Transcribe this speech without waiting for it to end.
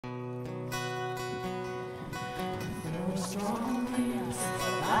strong winds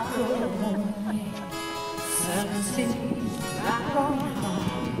that blow lonely, 7 seas that run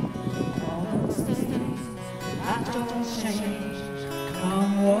high, all those things that don't change,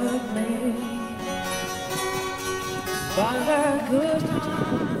 come what may. But the good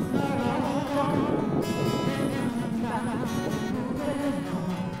times are all gone, and I'm moving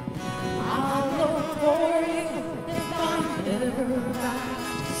on. I'll look for you if I'm ever back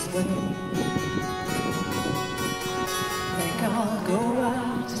this way. Think I'll go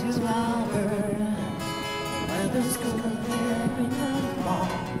out to Alberta, weather's good there in the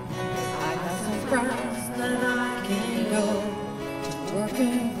fall. I got some friends that I can go to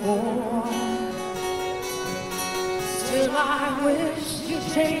working for. Still I wish you'd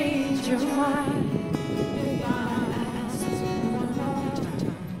change your mind. If I asked one more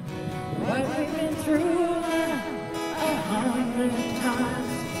time what we've been through 100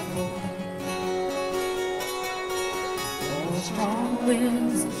 times before. Those strong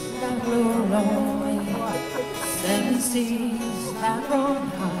winds that blow lonely, 7 seas that run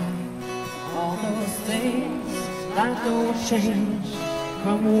high, all those things that don't change,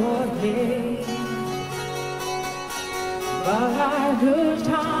 come what may. But our good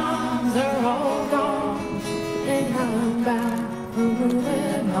times are all gone, and I'm back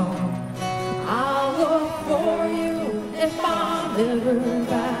moving on. I'll look for you if I'm ever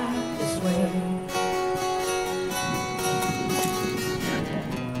back this way.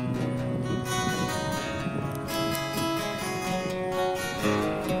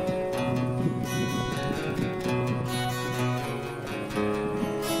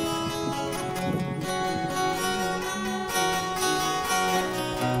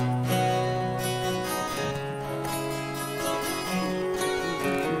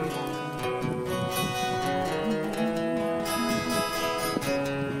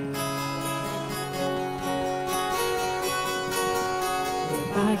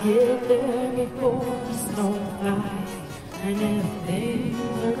 I get there before the snow flies, and if things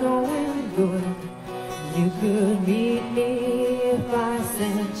are going good, you could meet me if I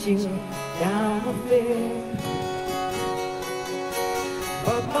sent you down the fair.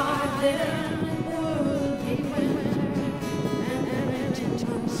 But by then it would be winter, and everything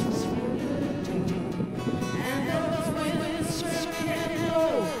turns from you to do, and those winds stricken no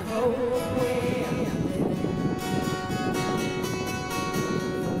cold way.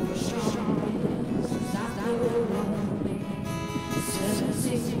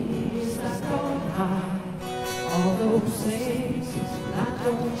 All those things that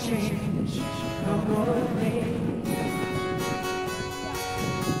don't change, come what may.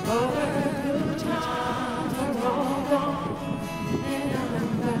 But our good times are all gone, and I'm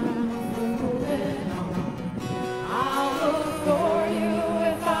bound moving on. I'll look for you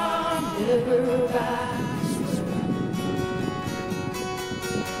if I'm ever back this way.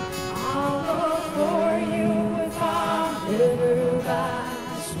 I'll look for you if I'm ever back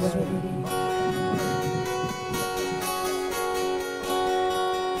this way.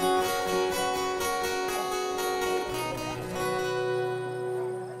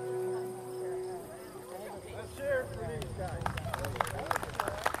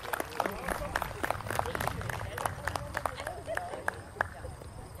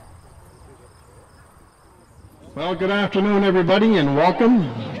 Well, good afternoon, everybody, and welcome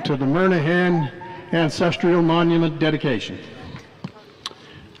to the Murnaghan Ancestral Monument Dedication.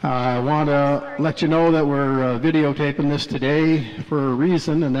 I want to let you know that we're videotaping this today for a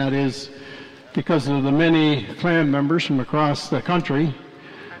reason, and that is because of the many clan members from across the country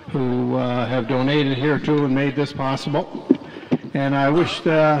who have donated here too and made this possible. And I wish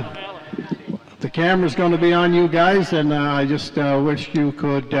the camera's going to be on you guys, and I just wish you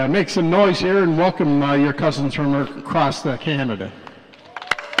could make some noise here and welcome your cousins from across Canada.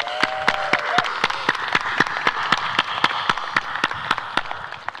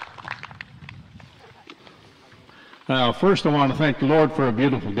 First I want to thank the Lord for a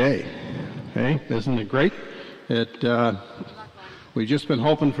beautiful day. Okay, isn't it great? We've just been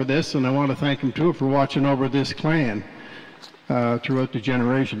hoping for this, and I want to thank him too for watching over this clan throughout the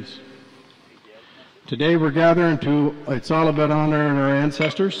generations. Today we're gathering it's all about honoring our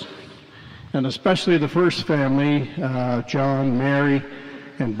ancestors, and especially the first family, John, Mary,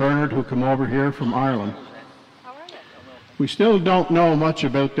 and Bernard, who come over here from Ireland. We still don't know much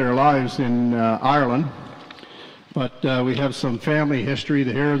about their lives in Ireland, but we have some family history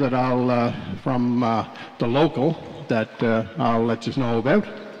here that I'll, from the local, that I'll let you know about.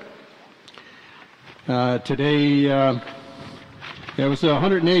 Today, it was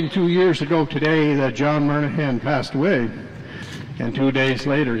 182 years ago today that John Murnaghan passed away, and 2 days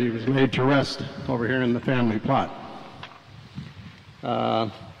later he was laid to rest over here in the family plot.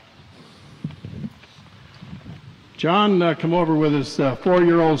 John came over with his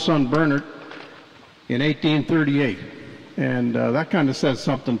 4-year-old son Bernard in 1838, and that kind of says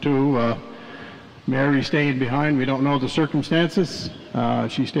something too. Mary stayed behind. We don't know the circumstances.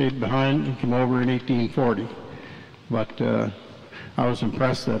 She stayed behind and came over in 1840. But I was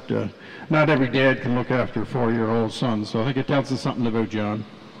impressed that not every dad can look after a 4-year-old son, so I think it tells us something about John.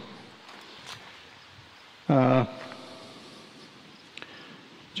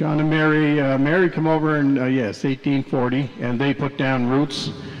 John and Mary come over in, 1840, and they put down roots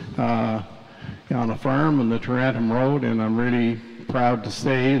on a farm on the Tarantum Road, and I'm really proud to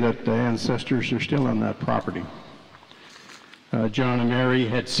say that the ancestors are still on that property. John and Mary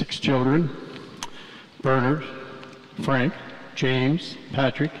had 6 children: Bernard, Frank, James,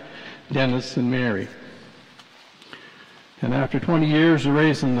 Patrick, Dennis, and Mary. And after 20 years of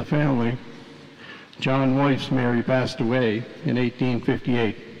raising the family, John's wife's Mary passed away in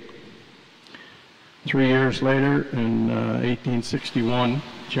 1858. 3 years later, in 1861,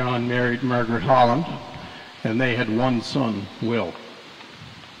 John married Margaret Holland, and they had 1 son, Will.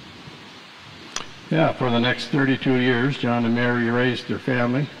 For the next 32 years, John and Mary raised their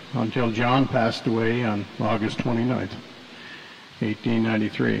family until John passed away on August 29th,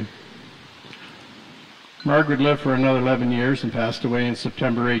 1893. Margaret lived for another 11 years and passed away on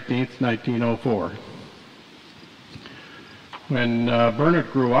September 18th, 1904. When Bernard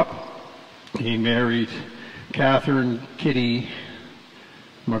grew up, he married Catherine Kitty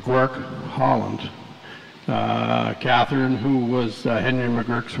McGurk Holland. Catherine, who was Henry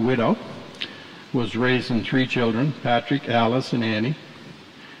McGurk's widow, was raising 3 children: Patrick, Alice, and Annie.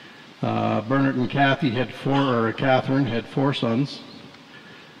 Bernard and Catherine had 4 sons: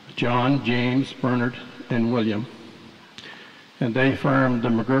 John, James, Bernard, and William. And they farmed the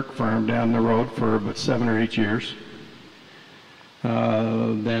McGurk farm down the road for about 7 or 8 years.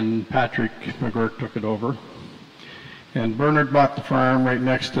 Then Patrick McGurk took it over. And Bernard bought the farm right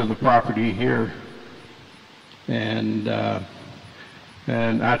next to the property here. And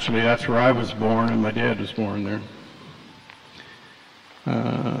actually that's where I was born, and my dad was born there.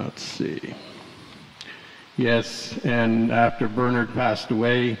 Let's see. Yes, and after Bernard passed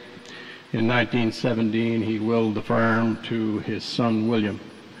away in 1917, he willed the farm to his son William,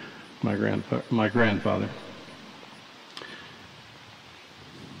 my grandfather.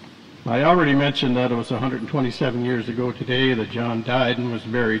 I already mentioned that it was 127 years ago today that John died and was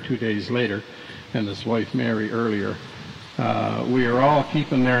buried 2 days later, and his wife Mary earlier. We are all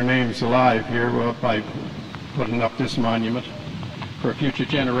keeping their names alive here by putting up this monument for future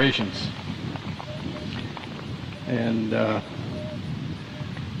generations. And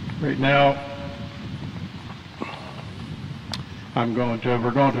right now,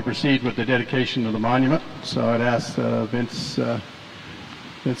 we're going to proceed with the dedication of the monument. So I'd ask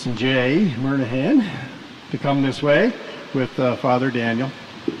Vincent J. Murnaghan to come this way with Father Daniel,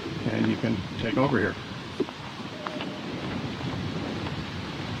 and you can take over here.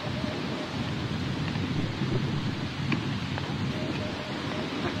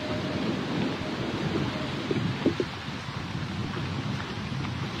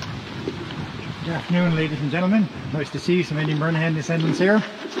 Good afternoon, ladies and gentlemen. Nice to see so many Murnaghan descendants here.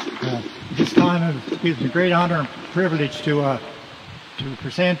 This time it gives me great honor and privilege to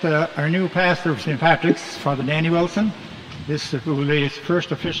present our new pastor of St. Patrick's, Father Danny Wilson. This will be his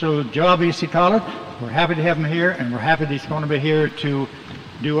first official job, as you call it. We're happy to have him here, and we're happy that he's going to be here to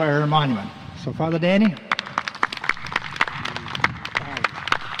do our monument. So, Father Danny.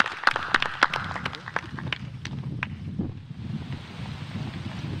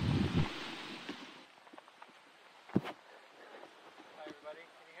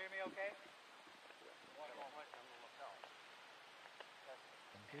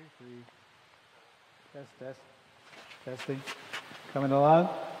 Testing. Coming along?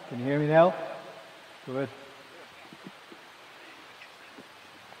 Can you hear me now? Good.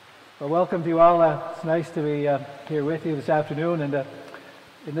 Well, welcome to you all. It's nice to be here with you this afternoon, and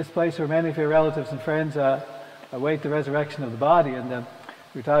in this place where many of your relatives and friends await the resurrection of the body. And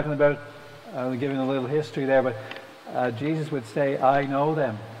we're talking about, giving a little history there, but Jesus would say, "I know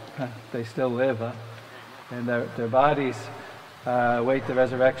them." They still live, and their bodies await the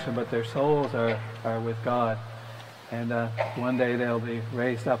resurrection, but their souls are with God. And one day they'll be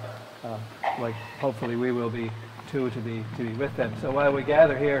raised up, like hopefully we will be too, to be with them. So while we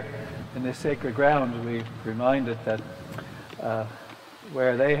gather here in this sacred ground, we reminded that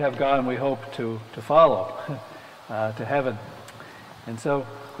where they have gone, we hope to follow to heaven. And so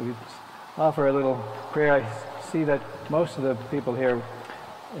we offer a little prayer. I see that most of the people here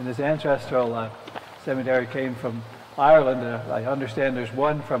in this ancestral cemetery came from Ireland. I understand there's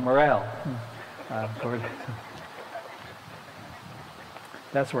one from Morel.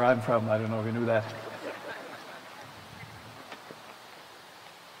 That's where I'm from. I don't know if you knew that.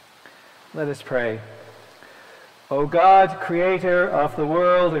 Let us pray. O God, creator of the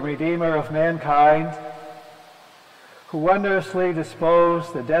world and redeemer of mankind, who wondrously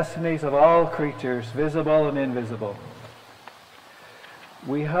disposed the destinies of all creatures, visible and invisible,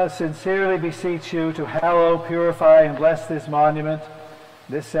 we sincerely beseech you to hallow, purify, and bless this monument,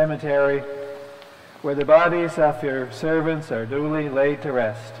 this cemetery, where the bodies of your servants are duly laid to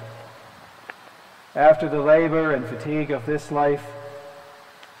rest. After the labor and fatigue of this life,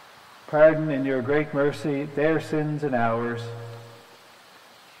 pardon in your great mercy their sins and ours,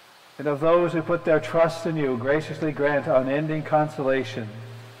 and of those who put their trust in you, graciously grant unending consolation,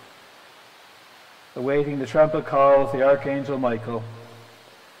 awaiting the trumpet call of the Archangel Michael.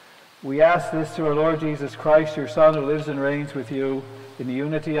 We ask this through our Lord Jesus Christ, your Son, who lives and reigns with you in the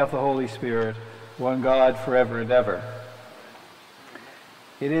unity of the Holy Spirit, one God, forever and ever.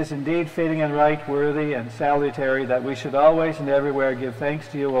 It is indeed fitting and right, worthy and salutary, that we should always and everywhere give thanks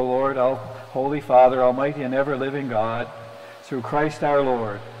to you, O Lord, Holy Father, Almighty and ever-living God, through Christ our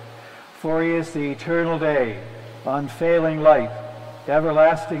Lord. For he is the eternal day, unfailing light,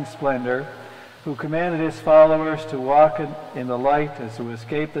 everlasting splendor, who commanded his followers to walk in the light as to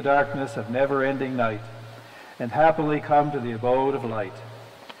escape the darkness of never-ending night, and happily come to the abode of light.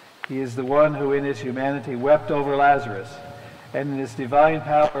 He is the one who in his humanity wept over Lazarus, and in his divine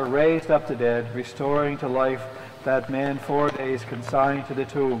power raised up the dead, restoring to life that man 4 days consigned to the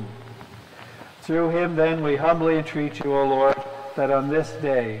tomb. Through him then we humbly entreat you, O Lord, that on this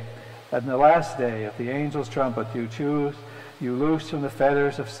day, and the last day of the angel's trumpet, you loose from the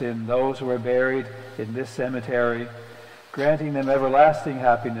fetters of sin those who are buried in this cemetery, granting them everlasting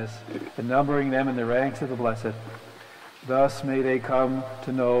happiness and numbering them in the ranks of the blessed. Thus may they come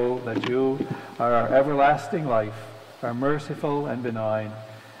to know that you are our everlasting life, are merciful and benign,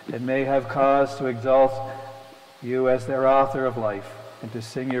 and may have cause to exalt you as their author of life, and to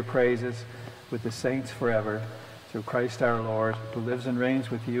sing your praises with the saints forever, through Christ our Lord, who lives and reigns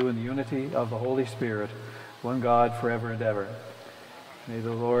with you in the unity of the Holy Spirit, one God, forever and ever. May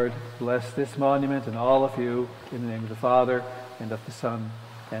the Lord bless this monument and all of you, in the name of the Father, and of the Son,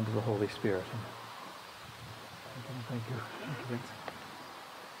 and of the Holy Spirit. Thank you. Thank you, Vince.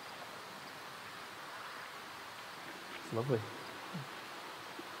 It's lovely.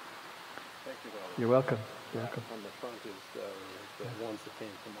 Thank you, though. You're welcome. You're welcome. On the front is the ones that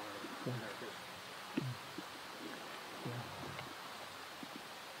came from Ireland. Yeah. Yeah.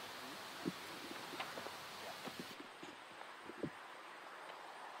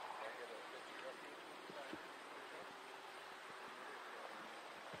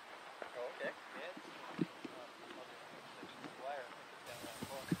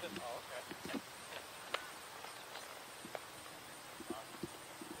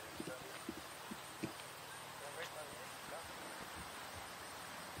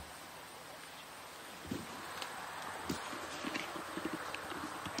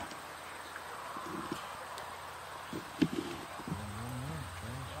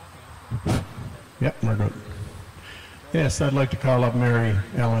 Yep, Margaret. Yes, I'd like to call up Mary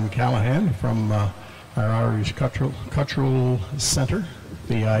Ellen Callahan from our Irish Cultural Center,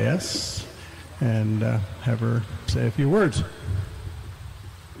 BIS, and have her say a few words.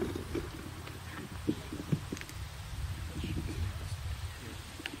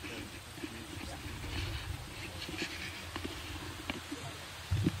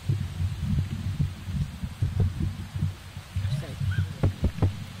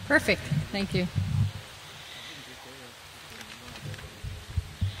 Perfect. Thank you.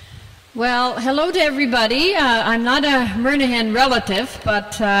 Well, hello to everybody. I'm not a Murnaghan relative,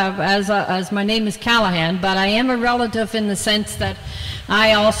 but as my name is Callahan, but I am a relative in the sense that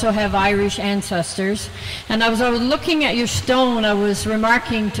I also have Irish ancestors. And as I was looking at your stone, I was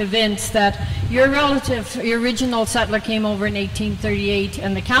remarking to Vince that your relative, your original settler, came over in 1838,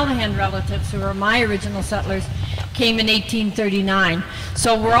 and the Callahan relatives, who are my original settlers, came in 1839.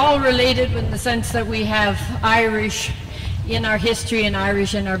 So we're all related in the sense that we have Irish in our history and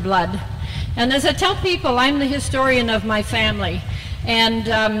Irish in our blood. And as I tell people, I'm the historian of my family. And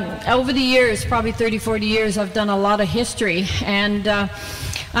over the years, probably 30, 40 years, I've done a lot of history. And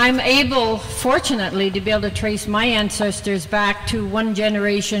I'm able, fortunately, to be able to trace my ancestors back to one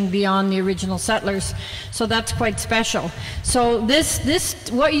generation beyond the original settlers. So that's quite special. So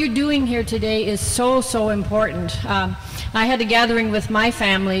what you're doing here today is so important. I had a gathering with my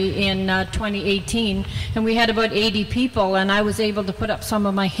family in 2018, and we had about 80 people, and I was able to put up some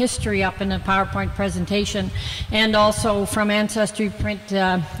of my history up in a PowerPoint presentation, and also from Ancestry print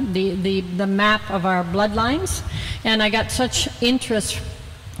the map of our bloodlines, and I got such interest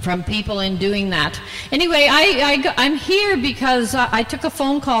from people in doing that. Anyway, I'm here because I took a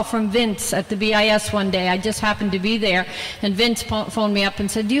phone call from Vince at the BIS one day. I just happened to be there, and Vince phoned me up and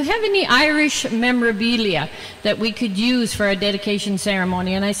said, do you have any Irish memorabilia that we could use for a dedication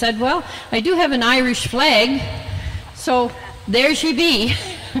ceremony? And I said, well, I do have an Irish flag, so there she be.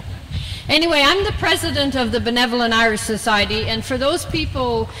 Anyway, I'm the president of the Benevolent Irish Society, and for those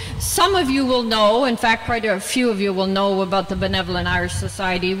people, some of you will know, in fact quite a few of you will know about the Benevolent Irish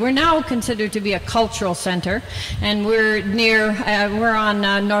Society. We're now considered to be a cultural center, and we're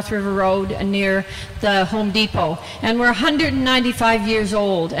on North River Road near the Home Depot, and we're 195 years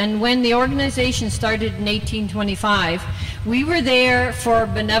old. And when the organization started in 1825, we were there for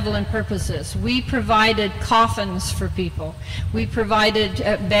benevolent purposes. We provided coffins for people. We provided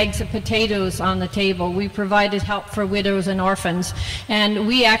bags of potatoes on the table. We provided help for widows and orphans. And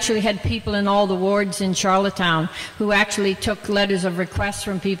we actually had people in all the wards in Charlottetown who actually took letters of request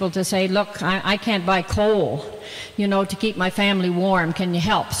from people to say, look, I can't buy coal, you know, to keep my family warm. Can you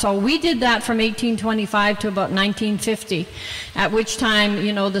help? So we did that from 1825 to about 1950, at which time,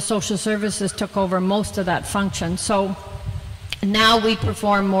 you know, the social services took over most of that function. So now we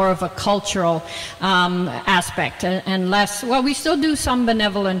perform more of a cultural aspect and less, well, we still do some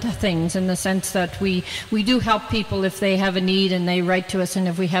benevolent things in the sense that we do help people if they have a need and they write to us, and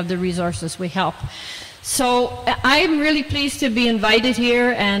if we have the resources, we help. So I'm really pleased to be invited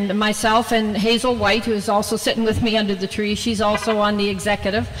here, and myself and Hazel White, who is also sitting with me under the tree, she's also on the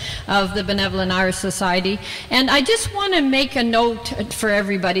executive of the Benevolent Irish Society. And I just want to make a note for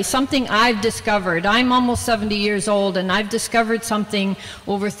everybody, something I've discovered. I'm almost 70 years old, and I've discovered something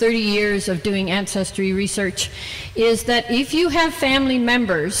over 30 years of doing ancestry research, is that if you have family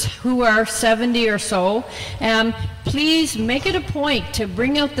members who are 70 or so, please make it a point to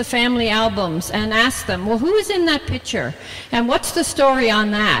bring out the family albums and ask them, well, who is in that picture? And what's the story on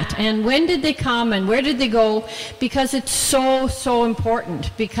that? And when did they come and where did they go? Because it's so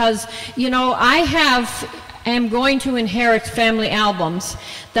important. Because, you know, I am going to inherit family albums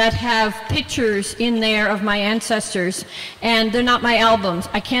that have pictures in there of my ancestors, and they're not my albums.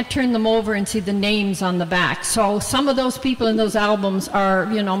 I can't turn them over and see the names on the back. So some of those people in those albums are,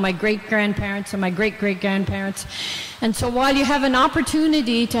 you know, my great-grandparents and my great-great-grandparents. And so while you have an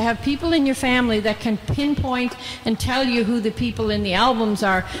opportunity to have people in your family that can pinpoint and tell you who the people in the albums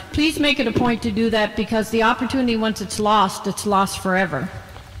are, please make it a point to do that, because the opportunity, once it's lost forever.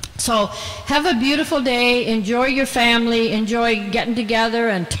 So have a beautiful day, enjoy your family, enjoy getting together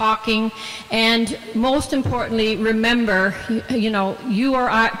and talking, and most importantly, remember, you know, you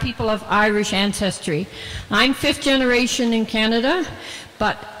are people of Irish ancestry. I'm 5th generation in Canada,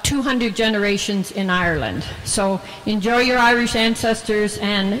 but 200 generations in Ireland. So enjoy your Irish ancestors,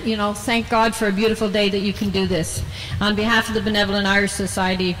 and, you know, thank God for a beautiful day that you can do this. On behalf of the Benevolent Irish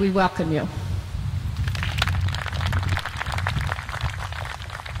Society, we welcome you.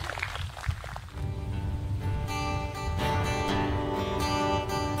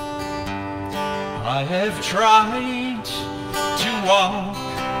 I have tried to walk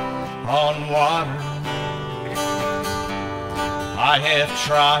on water. I have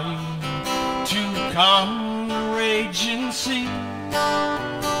tried to calm the raging sea.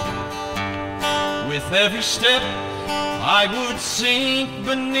 With every step I would sink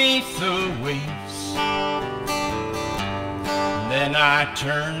beneath the waves. Then I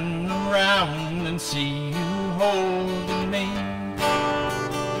turn around and see you holding me.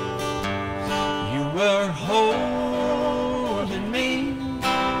 Were holding me,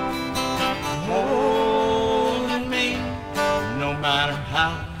 no matter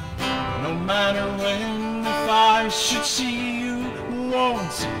how, no matter when. If I should see you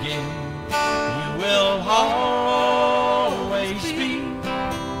once again, you will always be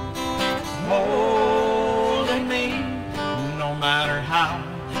holding me, no matter how,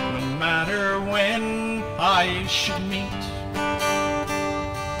 no matter when I should meet.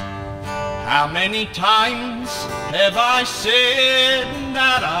 How many times have I said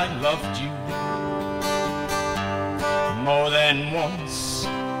that I loved you? More than once,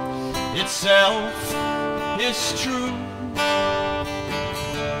 itself is true.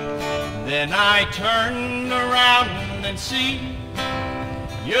 Then I turn around and see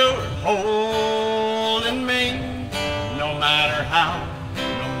You're holding me, no matter how,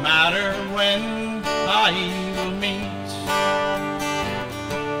 no matter when I will meet.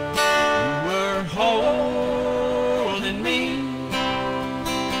 You were holding me,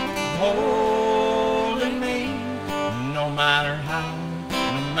 no matter how,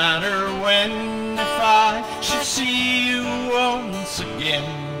 no matter when. If I should see you once again,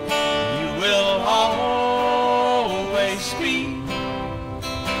 you will always be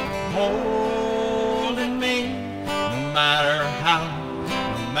holding me, no matter how,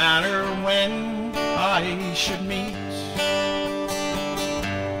 no matter when I should meet.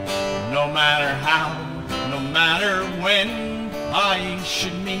 No matter how, no matter when I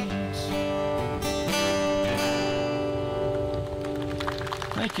should meet.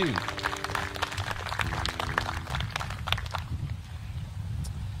 Thank you.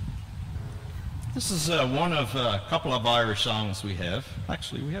 This is one of a couple of Irish songs we have.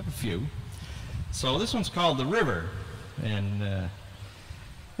 Actually, we have a few. So this one's called The River, and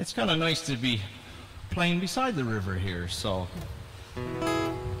it's kind of nice to be playing beside the river here, so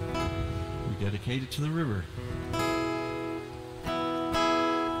we dedicate it to the river.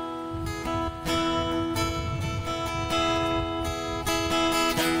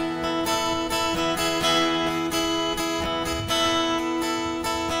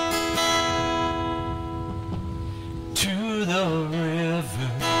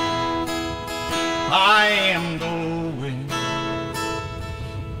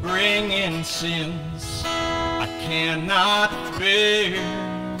 Sins I cannot bear,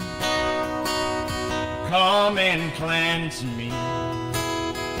 come and cleanse me,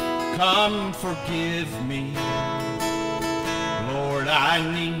 come forgive me, Lord, I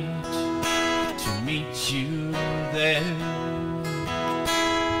need to meet you there.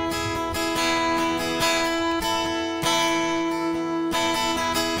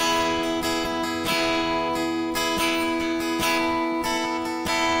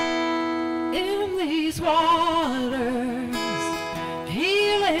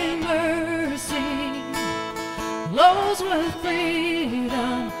 With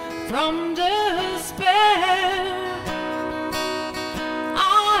freedom from despair,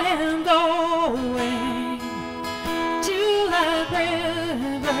 I am going to that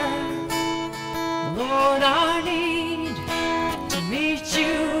river. Lord, I need to meet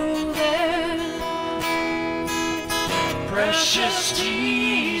you there. Precious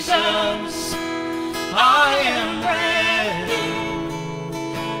Jesus, I am ready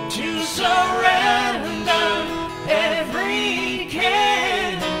to surrender every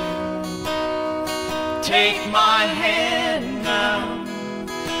care. Take my hand now,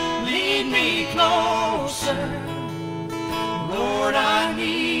 lead me closer. Lord, I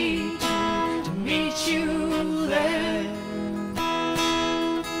need to meet you there.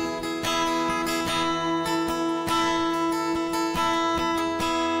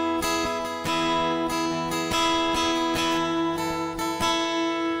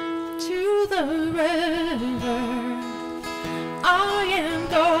 To the river I am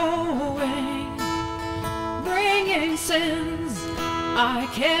going, bringing sins I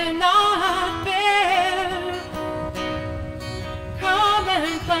cannot bear. Come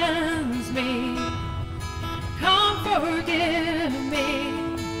and cleanse me, come forgive me.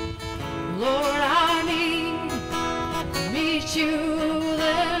 Lord, I need to meet you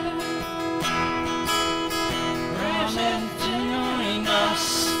there. Come and join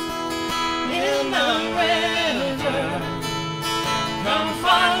us in the river. Come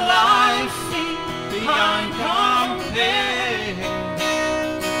find life beyond compare.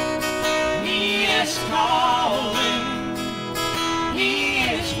 He is calling, He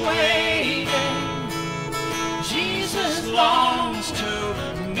is waiting. Jesus longs to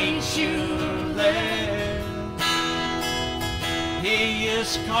meet you there. He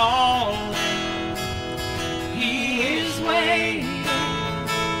is calling, He is waiting.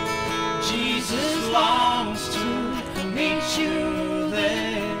 Jesus longs to meet you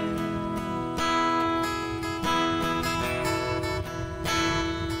there.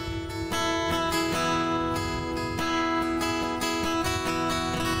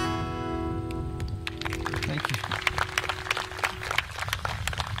 Thank you.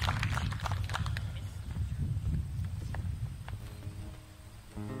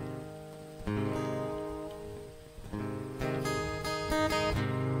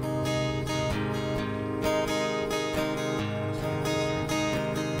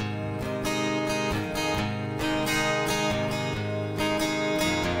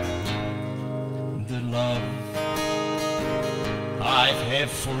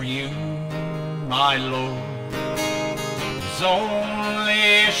 For you, my Lord, is is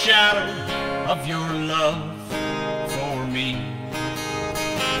only a shadow of your love for me.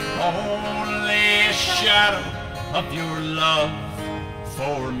 Only a shadow of your love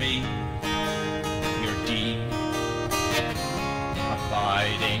for me. Your deep,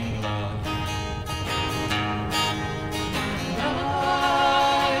 abiding love.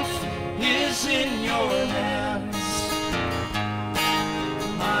 Life is in your hands.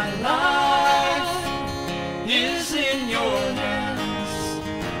 My life is in your hands.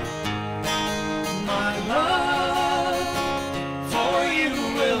 My love for you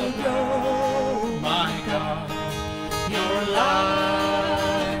will go. My God, your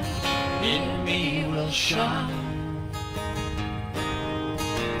light in me will shine.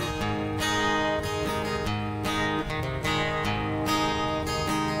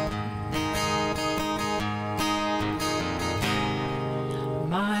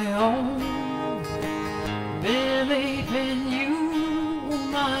 My own belief in you,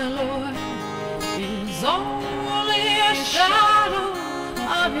 my Lord, is only a shadow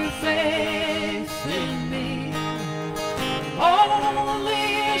of your faith in me.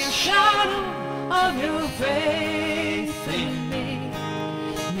 Only a shadow of your faith in me.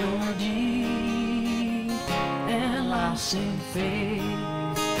 Your deep and lasting faith.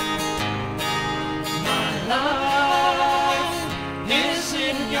 My life is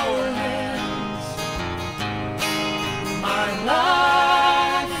in your hands. My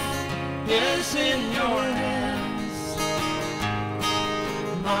life is in your hands.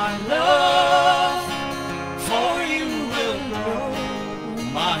 My love for you will grow.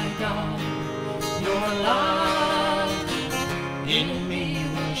 My God, your light in me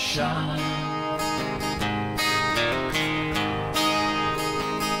will shine.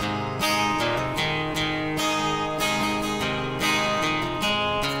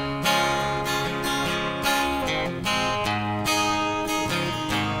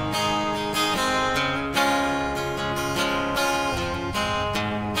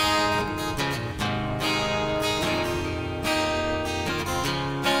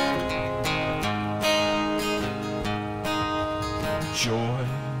 Joy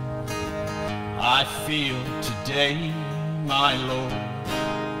I feel today, my Lord,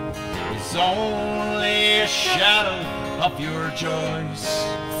 is only a shadow of your joys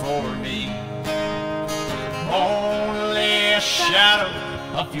for me. Only a shadow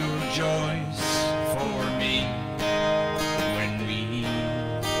of your joys for me. When we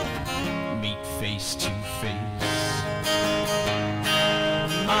meet face to face,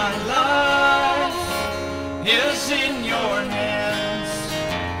 my life is in your hands.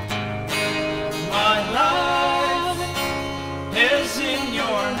 My life is in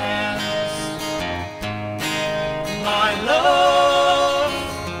your hands. My love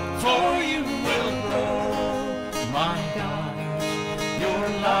for you will grow. My God, your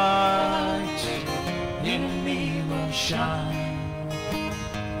light in me will shine.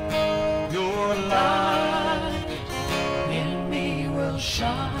 Your light in me will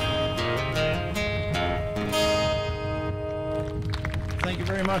shine. Thank you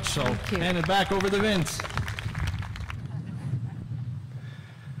very much. So, hand it back over to Vince.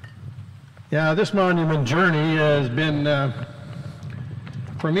 Yeah, this monument journey has been,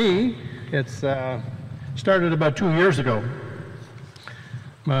 for me, it's started about 2 years ago.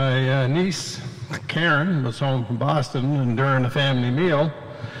 My niece, Karen, was home from Boston, and during a family meal,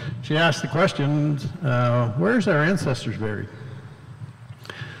 she asked the question, where's our ancestors buried?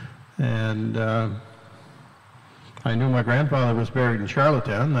 And I knew my grandfather was buried in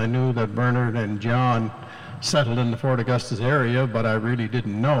Charlottetown. I knew that Bernard and John settled in the Fort Augustus area, but I really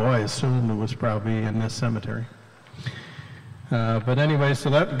didn't know. I assumed it was probably in this cemetery. But anyway,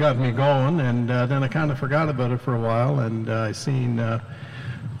 so that got me going, and then I kind of forgot about it for a while, and I seen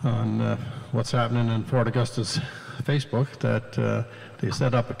on what's happening in Fort Augustus Facebook that they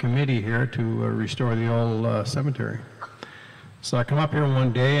set up a committee here to restore the old cemetery. So I come up here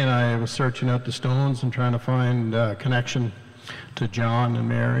one day and I was searching out the stones and trying to find a connection to John and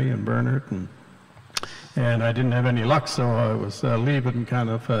Mary and Bernard, and I didn't have any luck, so I was leaving kind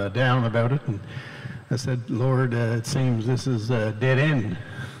of down about it, and I said, Lord, it seems this is a dead end.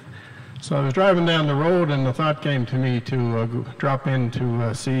 So I was driving down the road and the thought came to me to drop in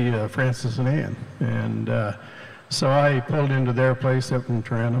to see Francis and Anne, and so I pulled into their place up in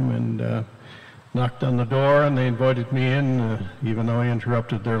Tarantum and knocked on the door, and they invited me in, even though I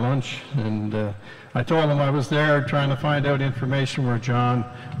interrupted their lunch. And I told them I was there trying to find out information where John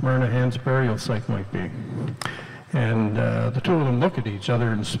Murnaghan's burial site might be. And the two of them looked at each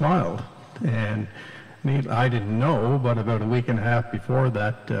other and smiled. And I didn't know, but about a week and a half before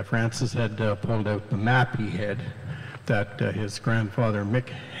that, Francis had pulled out the map he had that his grandfather Mick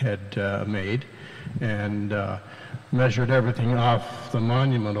had made, and measured everything off the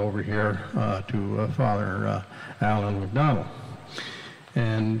monument over here to Father Alan McDonald.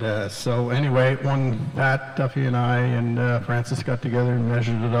 And so anyway, Pat Duffy and I and Francis got together and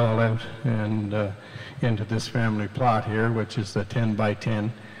measured it all out, and into this family plot here, which is a 10 by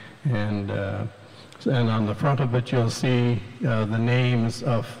 10. And on the front of it, you'll see the names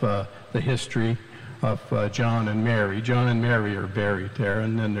of the history of John and Mary. John and Mary are buried there,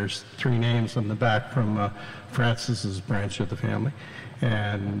 and then there's 3 names on the back from Francis's branch of the family.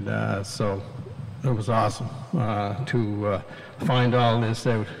 And so it was awesome to find all this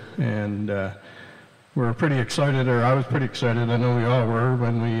out, and we're pretty excited, or I was pretty excited, I know we all were,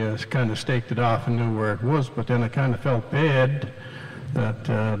 when we kind of staked it off and knew where it was, but then I kind of felt bad that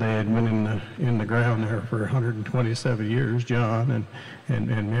they had been in the ground there for 127 years, John and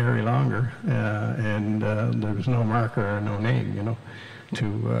Mary longer, and there was no marker or no name, you know,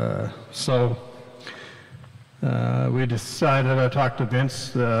 so we decided, I talked to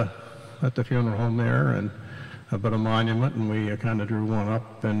Vince at the funeral home there and about a monument, and we kind of drew one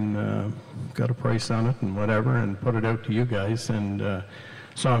up and got a price on it and whatever, and put it out to you guys. And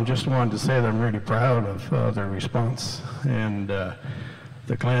so I just wanted to say that I'm really proud of their response, and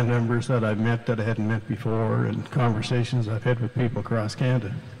the clan members that I've met that I hadn't met before, and conversations I've had with people across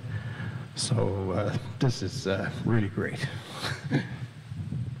Canada. So this is really great.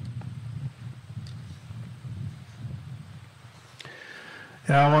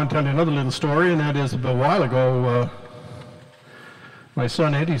 I want to tell you another little story, and that is about a while ago, my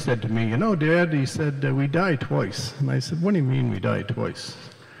son Eddie said to me, you know, Dad, he said, we die twice. And I said, what do you mean we die twice?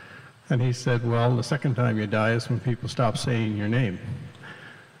 And he said, well, the second time you die is when people stop saying your name.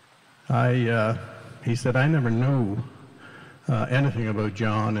 He said, I never knew anything about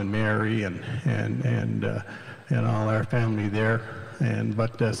John and Mary and all our family there.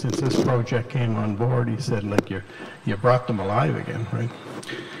 But since this project came on board, he said, like, you brought them alive again, right?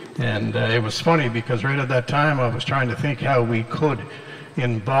 And it was funny because right at that time I was trying to think how we could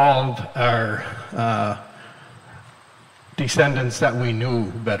involve our descendants that we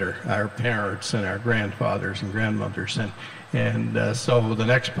knew better, our parents and our grandfathers and grandmothers. And so the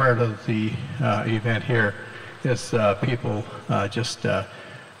next part of the event here is people just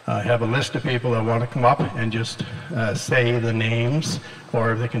have a list of people that want to come up and just say the names,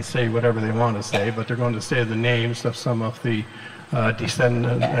 or they can say whatever they want to say, but they're going to say the names of some of the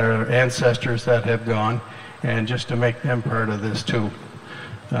descendants or ancestors that have gone, and just to make them part of this too.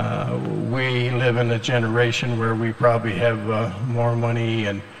 We live in a generation where we probably have more money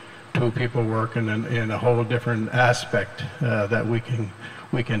and 2 people working in a whole different aspect that we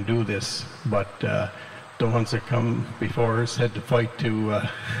can do this, but the ones that come before us had to fight to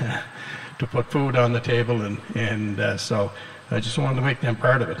put food on the table, and so I just wanted to make them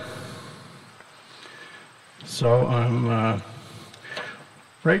part of it. So I'm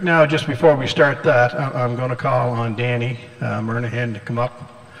right now, just before we start that, I'm going to call on Danny Murnaghan to come up.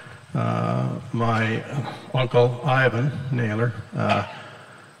 My uncle Ivan Naylor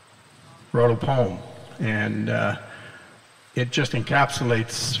wrote a poem, and it just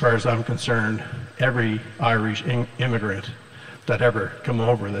encapsulates, as far as I'm concerned, every Irish immigrant that ever come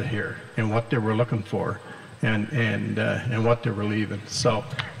over here and what they were looking for and what they were leaving. So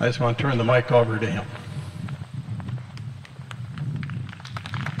I just want to turn the mic over to him.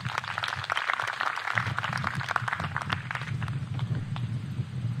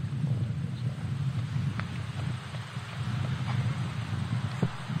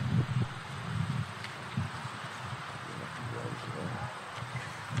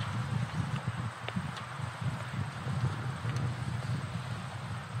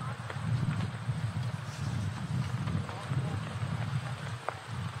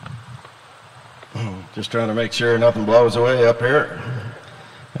 Just trying to make sure nothing blows away up here.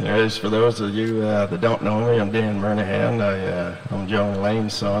 Anyways, for those of you that don't know me, I'm Dan Murnaghan. I'm John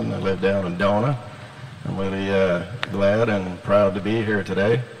Lane's son. I live down in Dona. I'm really glad and proud to be here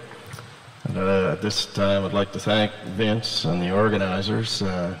today. And at this time, I'd like to thank Vince and the organizers.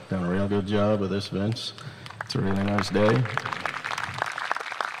 Done a real good job with this, Vince. It's a really nice day.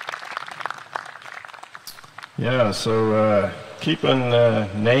 Yeah, so keeping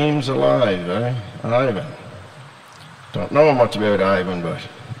names alive, eh? Ivan. Don't know much about Ivan, but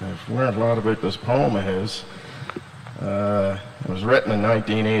I've learned a lot about this poem of his. It was written in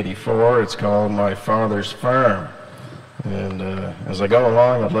 1984. It's called My Father's Farm. And as I go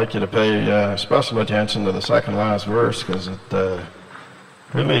along, I'd like you to pay special attention to the second last verse, because it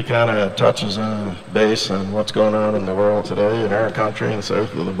really kind of touches on base on what's going on in the world today, in our country and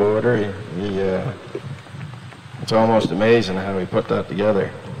south of the border. It's almost amazing how he put that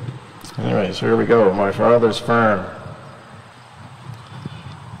together. Anyways, here we go. My father's farm.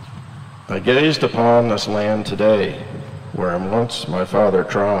 I gazed upon this land today, where once my father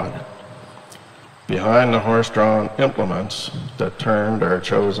trod, behind the horse-drawn implements that turned our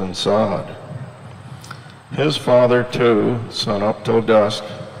chosen sod. His father, too, sun up till dusk,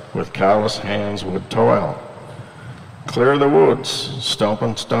 with callous hands would toil, clear the woods, stump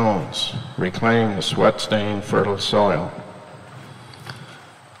and stones, reclaim the sweat-stained fertile soil.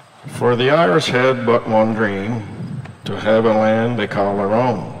 For the Irish had but one dream, to have a land they call their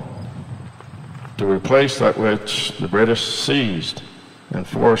own, to replace that which the British seized and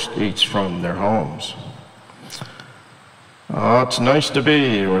forced each from their homes. Oh, it's nice to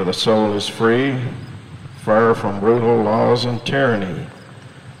be where the soul is free, far from brutal laws and tyranny,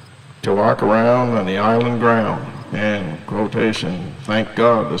 to walk around on the island ground, and, quotation, thank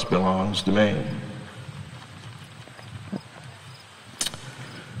God this belongs to me.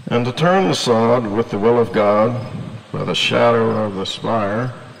 And to turn the sod with the will of God, by the shadow of the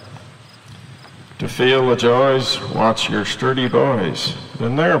spire, to feel the joys, watch your sturdy boys,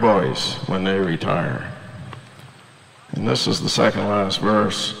 and their boys when they retire. And this is the second last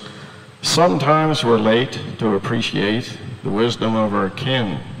verse. Sometimes we're late to appreciate the wisdom of our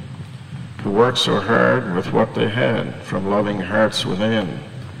kin, who worked so hard with what they had from loving hearts within.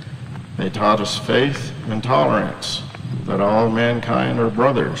 They taught us faith and tolerance, that all mankind are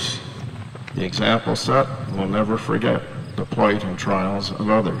brothers. The example set will never forget the plight and trials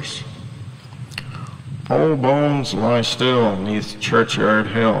of others. Old bones lie still neath Churchyard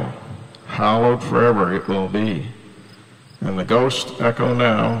Hill, hallowed forever it will be. And the ghosts echo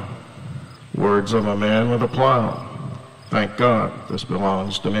now, words of a man with a plow. Thank God this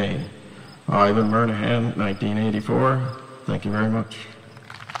belongs to me. Ivan Murnaghan, 1984. Thank you very much.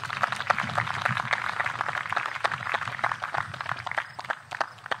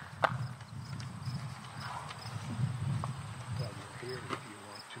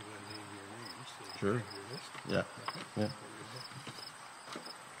 Sure. Yeah.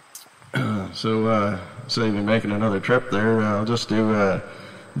 So, save me making another trip there. I'll just do a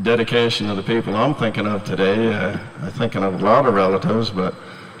dedication to the people I'm thinking of today. I'm thinking of a lot of relatives, but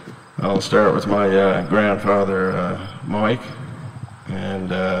I'll start with my grandfather, Mike,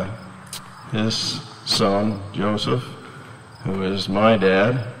 and his son, Joseph, who is my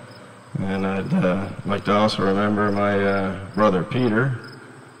dad. And I'd like to also remember my brother, Peter,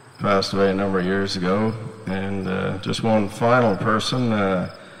 passed away a number of years ago. And just one final person,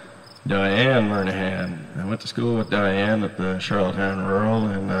 Diane Murnaghan. I went to school with Diane at the Charlottetown Rural,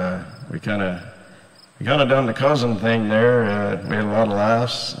 and we kind of done the cousin thing there. We had a lot of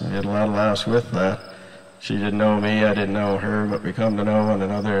laughs. We had a lot of laughs with that. She didn't know me, I didn't know her, but we come to know one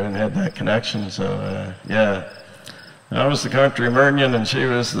another and had that connection. So yeah, I was the country Murnaghan and she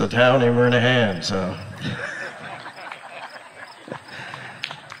was the towny Murnaghan. So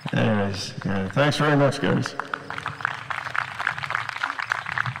anyways, thanks very much, guys.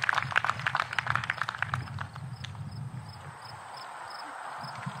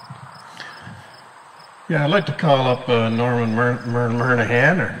 Yeah, I'd like to call up Norman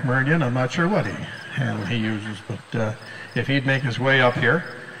Murnaghan, or Murnaghan, I'm not sure what handle he uses, but if he'd make his way up here,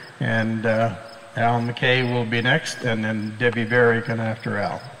 and Al McKay will be next, and then Debbie Berry can after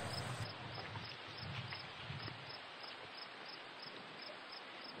Al.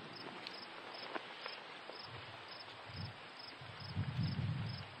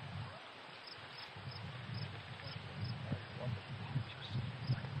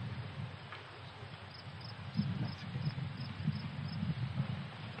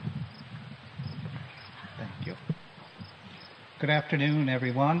 Good afternoon,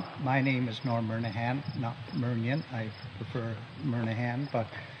 everyone. My name is Norm Murnaghan, not Murnaghan. I prefer Murnaghan, but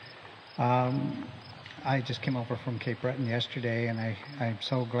I just came over from Cape Breton yesterday, and I'm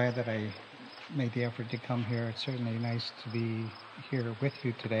so glad that I made the effort to come here. It's certainly nice to be here with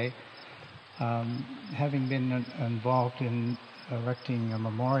you today. Having been involved in erecting a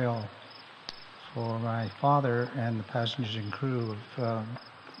memorial for my father and the passengers and crew of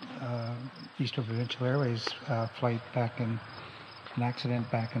Eastern Provincial Airways flight back in an accident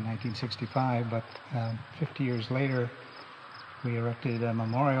back in 1965, but 50 years later we erected a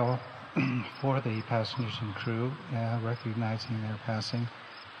memorial for the passengers and crew, recognizing their passing.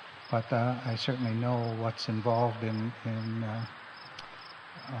 But I certainly know what's involved in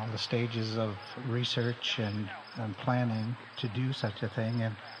all the stages of research and planning to do such a thing,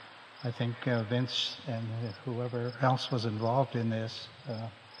 and I think Vince and whoever else was involved in this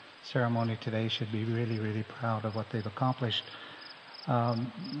ceremony today should be really, really proud of what they've accomplished.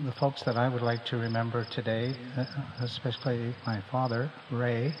 The folks that I would like to remember today, especially my father,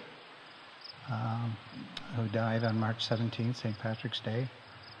 Ray, who died on March 17th, St. Patrick's Day.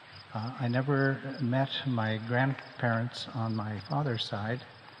 I never met my grandparents on my father's side.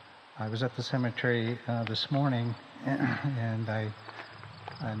 I was at the cemetery this morning, and I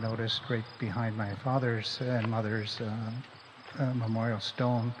noticed right behind my father's and mother's memorial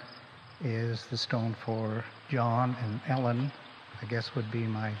stone is the stone for John and Ellen, I guess would be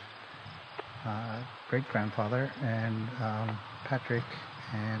my great-grandfather, and Patrick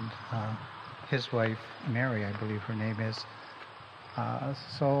and his wife, Mary, I believe her name is.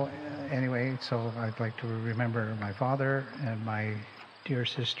 Anyway, I'd like to remember my father and my dear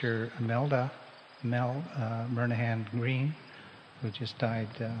sister Mel Murnaghan Green, who just died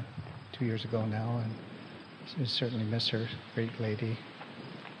 2 years ago now, and I certainly miss her, great lady.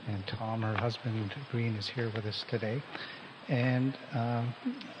 And Tom, her husband Green, is here with us today. And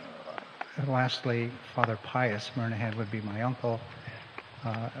lastly, Father Pius Murnaghan would be my uncle.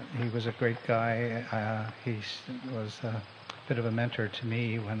 He was a great guy. He was a bit of a mentor to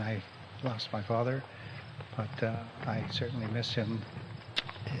me when I lost my father, but I certainly miss him.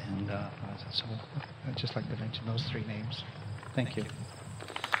 And so I'd just like to mention those three names. Thank you.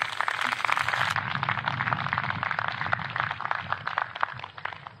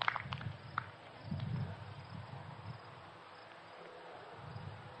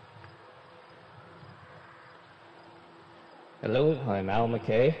 Hello, I'm Al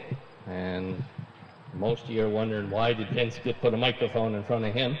McKay, and most of you are wondering why did Vince put a microphone in front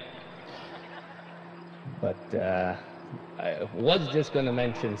of him. But I was just going to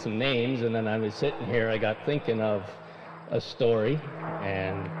mention some names, and then I was sitting here, I got thinking of a story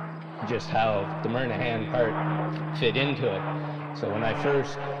and just how the Murnaghan part fit into it. So when I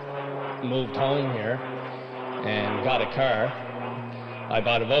first moved home here and got a car, I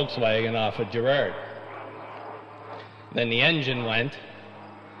bought a Volkswagen off of Gerard. Then the engine went,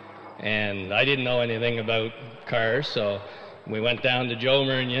 and I didn't know anything about cars, so we went down to Joe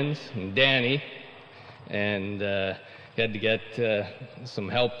Murnaghan's and Danny, and had to get some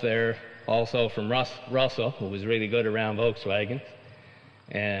help there also from Russell, who was really good around Volkswagen.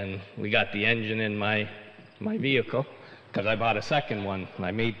 And we got the engine in my vehicle, because I bought a second one.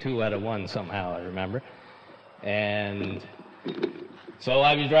 I made two out of one somehow, I remember. And so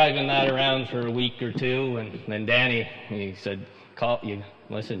I was driving that around for a week or two, and then Danny, he said,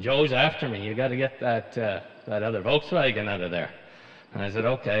 listen, Joe's after me. You got to get that other Volkswagen out of there. And I said,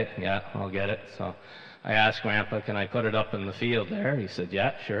 okay, yeah, I'll get it. So I asked Grandpa, can I put it up in the field there? He said,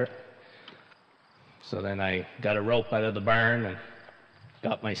 yeah, sure. So then I got a rope out of the barn and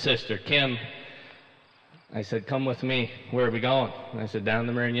got my sister, Kim. I said, come with me. Where are we going? And I said, down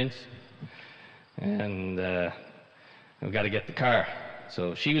to Murnaghan's. And we've got to get the car.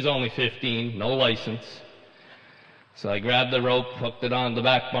 So she was only 15, no license. So I grabbed the rope, hooked it on the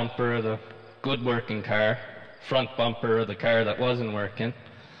back bumper of the good working car, front bumper of the car that wasn't working,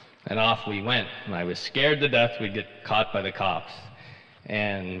 and off we went. And I was scared to death we'd get caught by the cops.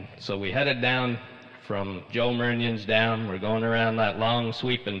 And so we headed down from Joe Murnaghan's down. We're going around that long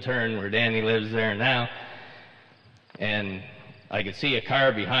sweeping turn where Danny lives there now. And I could see a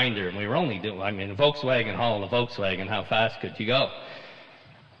car behind her, and we were only doing, I mean, a Volkswagen hauling a Volkswagen, how fast could you go?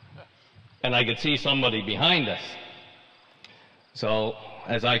 And I could see somebody behind us. So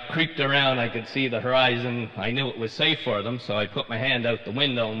as I creeped around, I could see the horizon. I knew it was safe for them, so I put my hand out the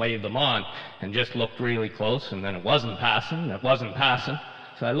window and waved them on and just looked really close, and then it wasn't passing.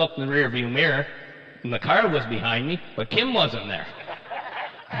 So I looked in the rearview mirror, and the car was behind me, but Kim wasn't there.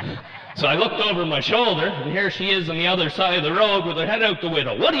 So I looked over my shoulder, and here she is on the other side of the road with her head out the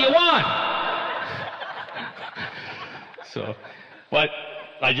window. What do you want? So, but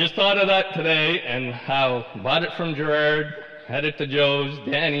I just thought of that today, and how bought it from Gerard, headed to Joe's,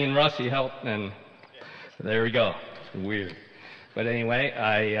 Danny and Russie helped, and there we go. Weird. But anyway,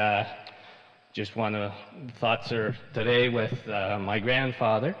 I just want to, thoughts are today with my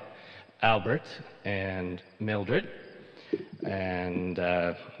grandfather, Albert, and Mildred, and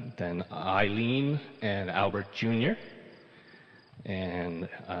then Eileen and Albert Jr., and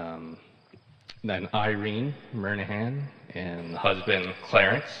then Irene Murnaghan, and husband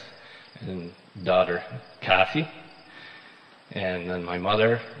Clarence, and daughter Kathy, and then my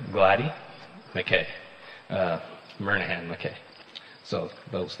mother Gladys McKay, Murnaghan McKay. So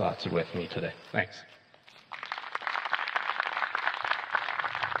those thoughts are with me today. Thanks.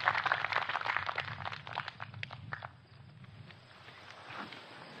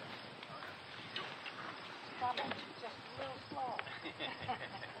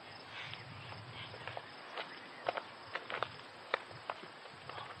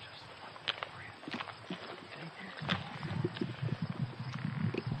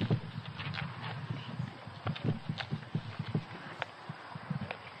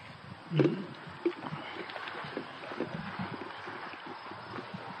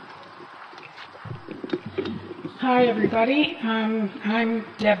 Hi, everybody. I'm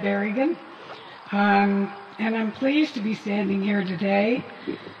Deb Berrigan, and I'm pleased to be standing here today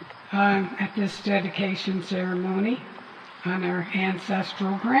at this dedication ceremony on our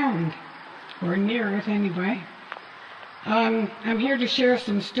ancestral ground, or near it anyway. I'm here to share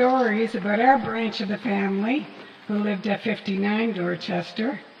some stories about our branch of the family who lived at 59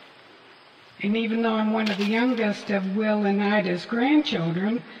 Dorchester. And even though I'm one of the youngest of Will and Ida's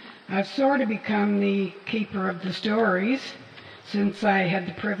grandchildren, I've sort of become the keeper of the stories since I had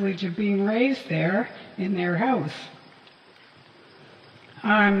the privilege of being raised there in their house.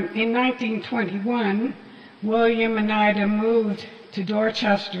 In 1921, William and Ida moved to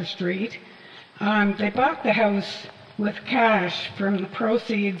Dorchester Street. They bought the house with cash from the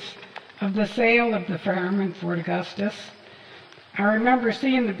proceeds of the sale of the farm in Fort Augustus. I remember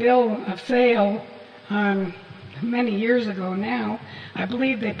seeing the bill of sale many years ago now. I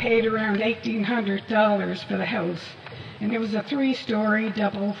believe they paid around $1,800 for the house, and it was a 3-story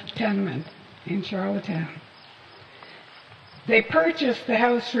double tenement in Charlottetown. They purchased the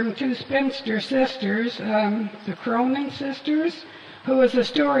house from 2 spinster sisters, the Cronin sisters, who, as the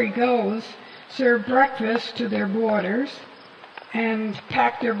story goes, served breakfast to their boarders and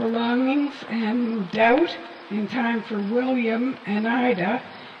packed their belongings and moved out in time for William and Ida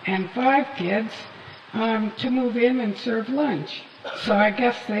and 5 kids to move in and serve lunch. So I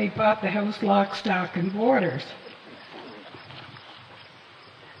guess they bought the house lock, stock, and boarders.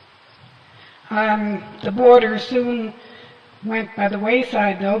 The boarders soon went by the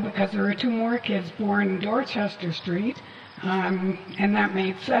wayside, though, because there were 2 more kids born in Dorchester Street, and that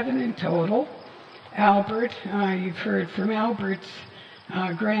made 7 in total. Albert, you've heard from Albert's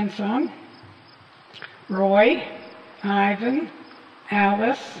grandson, Roy, Ivan,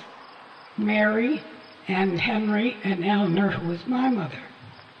 Alice, Mary, and Henry and Eleanor, who was my mother.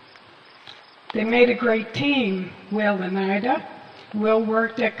 They made a great team, Will and Ida. Will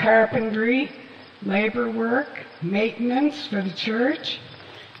worked at carpentry, labor work, maintenance for the church,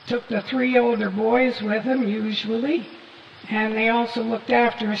 took the 3 older boys with him usually, and they also looked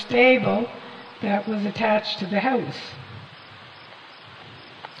after a stable that was attached to the house.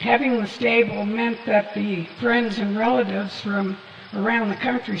 Having the stable meant that the friends and relatives from around the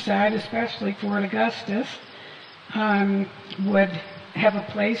countryside, especially Fort Augustus, would have a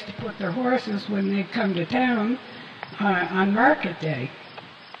place to put their horses when they'd come to town on market day.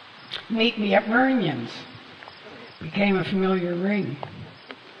 Meet me at Murnaghan's became a familiar ring.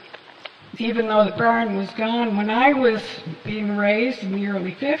 Even though the barn was gone when I was being raised in the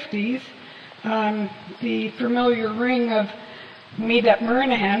early 50s, the familiar ring of meet at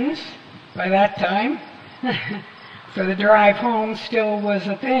Murnaghan's by that time for the drive home still was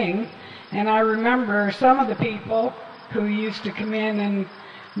a thing. And I remember some of the people who used to come in and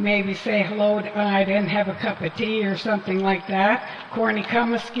maybe say hello to Ida and have a cup of tea or something like that. Corny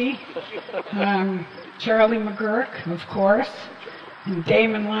Comiskey, Charlie McGurk, of course, and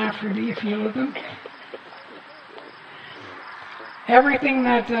Damon Lafferty, a few of them. Everything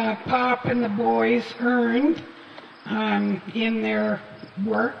that Pop and the boys earned in their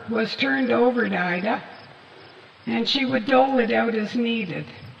work was turned over to Ida, and she would dole it out as needed.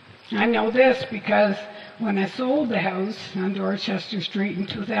 I know this because when I sold the house on Dorchester Street in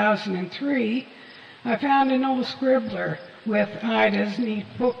 2003, I found an old scribbler with Ida's neat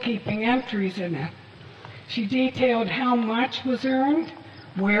bookkeeping entries in it. She detailed how much was earned,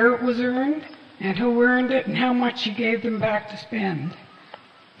 where it was earned, and who earned it, and how much she gave them back to spend.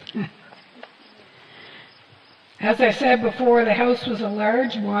 As I said before, the house was a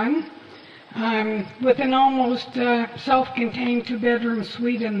large one, with an almost self-contained 2-bedroom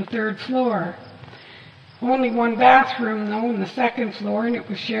suite on the 3rd floor. Only 1 bathroom, though, on the 2nd floor, and it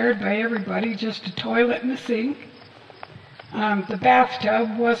was shared by everybody, just a toilet and a sink. The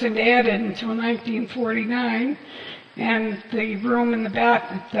bathtub wasn't added until 1949, and the room in the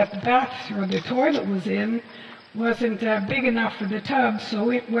the toilet was in wasn't big enough for the tub,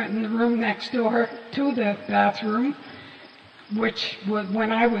 so it went in the room next door to the bathroom, which was,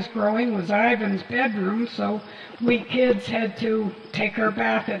 when I was growing, was Ivan's bedroom, so we kids had to take our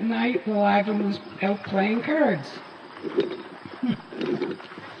bath at night while Ivan was out playing cards.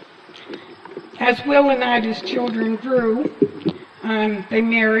 As Will and Ida's children grew, they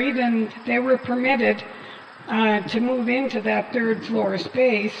married, and they were permitted to move into that 3rd floor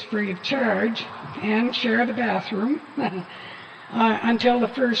space free of charge and share the bathroom until the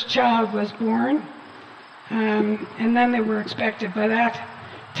first child was born. And then they were expected by that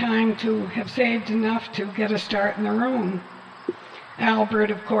time to have saved enough to get a start on their own. Albert,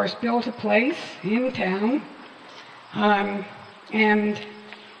 of course, built a place in town. And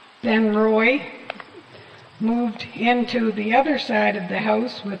then Roy moved into the other side of the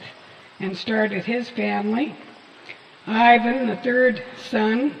house and started his family. Ivan, the third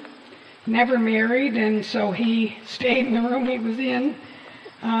son, never married, and so he stayed in the room he was in.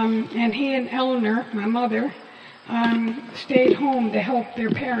 And he and Eleanor, my mother, stayed home to help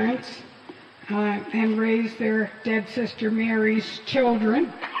their parents and raise their dead sister Mary's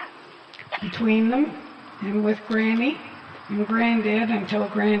children between them, and with Granny and Granddad until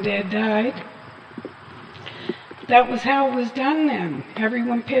Granddad died. That was how it was done then.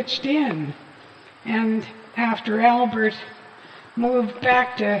 Everyone pitched in. And after Albert moved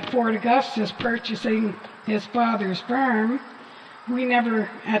back to Fort Augustus, purchasing his father's farm, we never,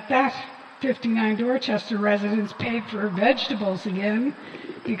 at that 59 Dorchester residence, paid for vegetables again,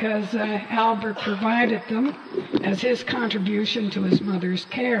 because Albert provided them as his contribution to his mother's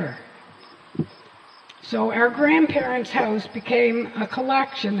care. So our grandparents' house became a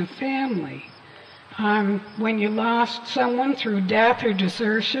collection of family. When you lost someone through death or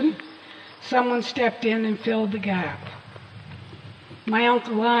desertion, someone stepped in and filled the gap. My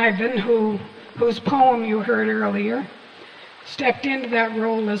Uncle Ivan, whose poem you heard earlier, stepped into that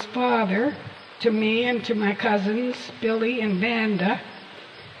role as father to me and to my cousins, Billy and Vanda,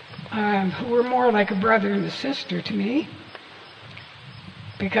 who were more like a brother and a sister to me,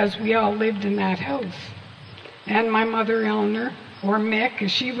 because we all lived in that house. And my mother, Eleanor, or Mick,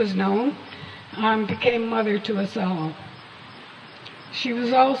 as she was known, became mother to us all. She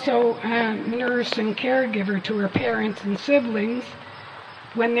was also a nurse and caregiver to her parents and siblings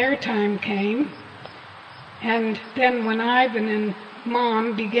when their time came. And then when Ivan and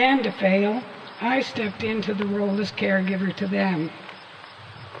Mom began to fail, I stepped into the role as caregiver to them.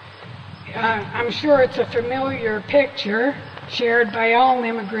 I'm sure it's a familiar picture shared by all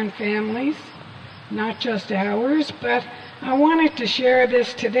immigrant families, not just ours, but I wanted to share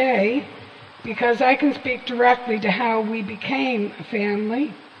this today because I can speak directly to how we became a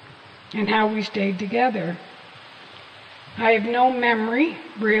family and how we stayed together. I have no memory,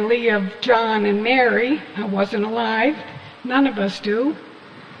 really, of John and Mary. I wasn't alive. None of us do.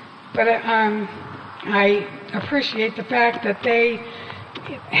 But I appreciate the fact that they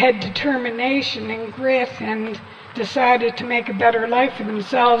had determination and grit and decided to make a better life for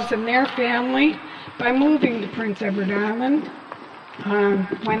themselves and their family by moving to Prince Edward Island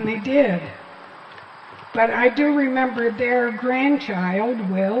when they did. But I do remember their grandchild,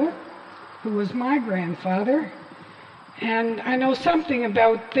 Will, who was my grandfather, and I know something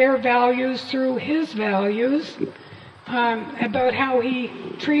about their values through his values, about how he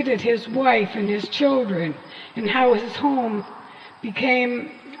treated his wife and his children, and how his home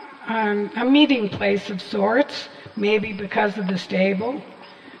became a meeting place of sorts, maybe because of the stable.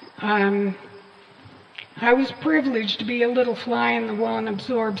 I was privileged to be a little fly in the wall and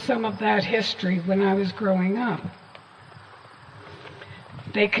absorb some of that history when I was growing up.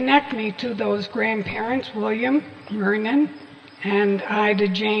 They connect me to those grandparents, William Murnaghan and Ida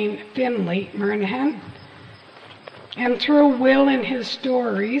Jane Finley Murnaghan. And through Will and his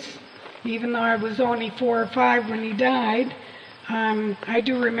stories, even though I was only 4 or 5 when he died, I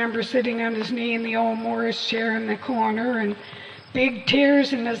do remember sitting on his knee in the old Morris chair in the corner and big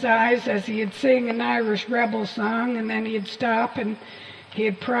tears in his eyes as he'd sing an Irish rebel song, and then he'd stop and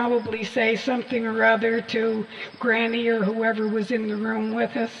he'd probably say something or other to Granny or whoever was in the room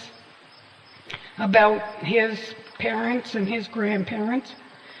with us about his parents and his grandparents.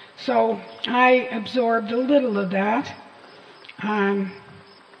 So I absorbed a little of that.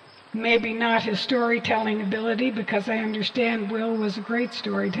 Maybe not his storytelling ability, because I understand Will was a great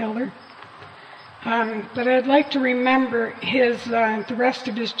storyteller. But I'd like to remember the rest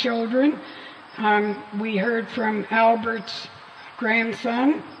of his children. We heard from Albert's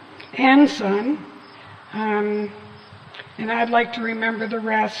grandson and son, and I'd like to remember the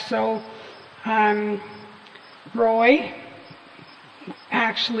rest. So Roy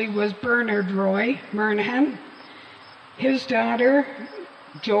actually was Bernard Roy Murnaghan. His daughter,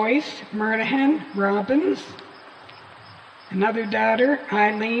 Joyce Murnaghan Robbins. Another daughter,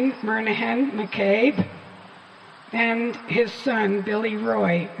 Eileen Murnaghan McCabe, and his son, Billy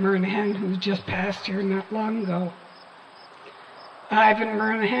Roy Murnaghan, who just passed here not long ago. Ivan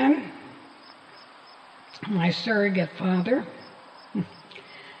Murnaghan, my surrogate father.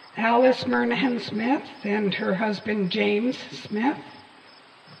 Alice Murnaghan Smith and her husband, James Smith.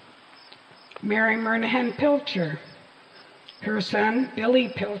 Mary Murnaghan Pilcher, her son, Billy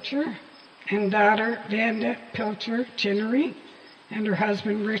Pilcher, and daughter Vanda Pilcher Chinnery, and her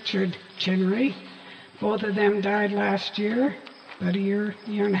husband Richard Chinnery. Both of them died last year. about a year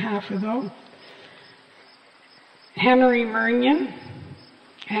and a half ago. Henry Murnaghan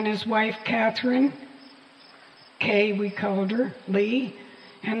and his wife Catherine, Kay we called her, Lee,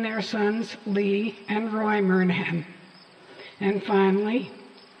 and their sons Lee and Roy Murnaghan. And finally,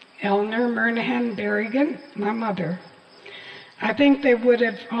 Eleanor Murnaghan Berrigan, my mother. I think they would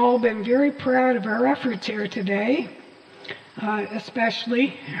have all been very proud of our efforts here today,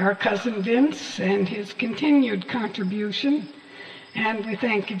 especially our cousin Vince and his continued contribution. And we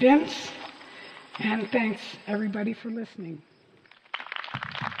thank Vince, and thanks everybody for listening.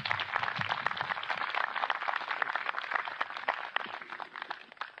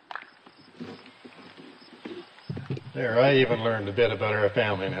 There, I even learned a bit about our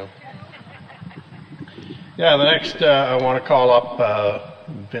family now. Yeah, the next I want to call up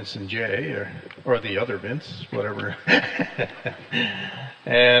Vincent J, or the other Vince, whatever.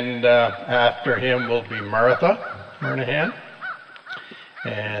 And after him will be Martha Murnaghan,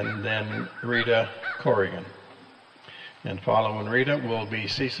 and then Rita Corrigan. And following Rita will be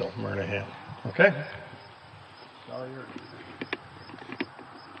Cecil Murnaghan. Okay? All yours.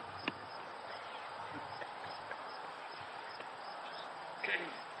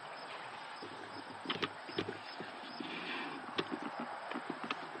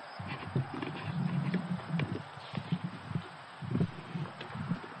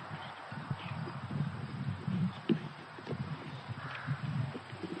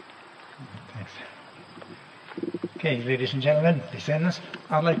 Okay, ladies and gentlemen, descendants,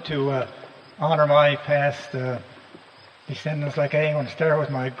 I'd like to honor my past descendants like I am. I'm going to start with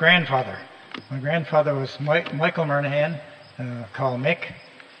my grandfather. My grandfather was Michael Murnaghan, called Mick,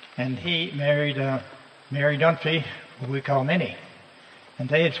 and he married Mary Dunphy, who we call Minnie. And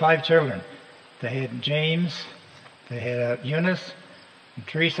they had 5 children. They had James, they had Eunice, and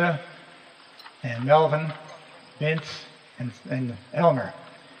Teresa, and Melvin, Vince, and Elmer.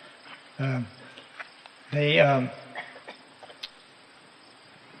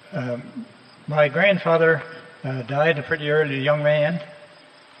 My grandfather died a pretty early young man,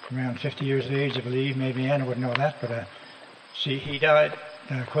 around 50 years of age, I believe. Maybe Anna would know that, but he died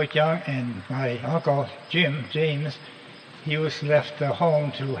quite young. And my uncle James, he was left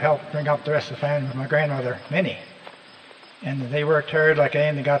home to help bring up the rest of the family with my grandmother Minnie. And they worked hard like I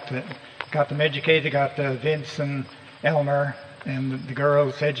am. They got them educated. They got Vince and Elmer and the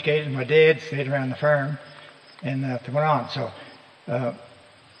girls educated. My dad stayed around the farm, and they went on. So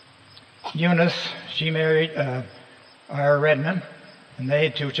Eunice, she married R. Redmond, and they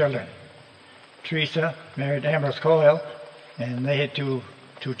had 2 children. Teresa married Ambrose Coyle, and they had two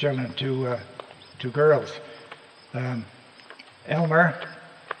children, two girls. Elmer,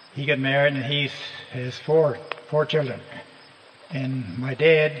 he got married, and he has four children. And my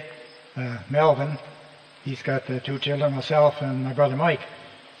dad, Melvin, he's got 2 children, myself and my brother Mike.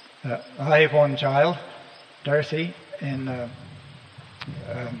 I have 1 child, Darcy, and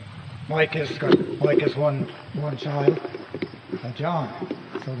Mike has one child, John.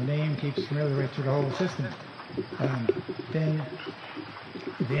 So the name keeps familiar right through the whole system. Then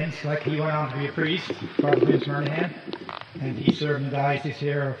Vince, like he went on to be a priest, Father Vince Murnaghan, and he served in the diocese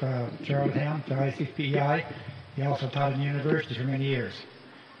here of Charlottetown, diocese P.E.I. He also taught in the university for many years.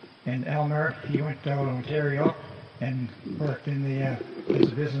 And Elmer, he went down to Ontario and worked in the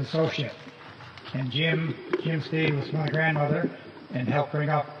as a business associate. And Jim stayed with my grandmother and helped bring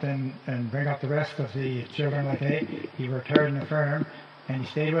up the rest of the children like he worked hard in the farm, and he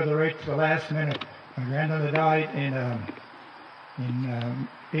stayed with her right to the last minute. My grandmother died in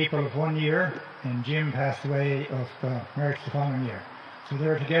April of 1 year, and Jim passed away of March the following year. So they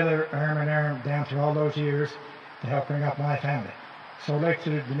were together arm in arm down through all those years to help bring up my family. So I'd like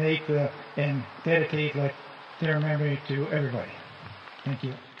to donate and dedicate their memory to everybody. Thank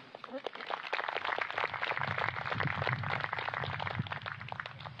you.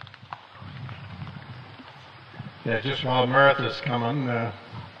 Yeah, just while Martha's coming, there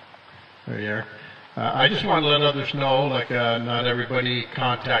you are. I just want to let others know, not everybody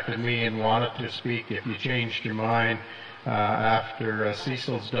contacted me and wanted to speak. If you changed your mind after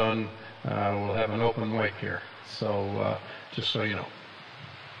Cecil's done, we'll have an open mic here. So, just so you know.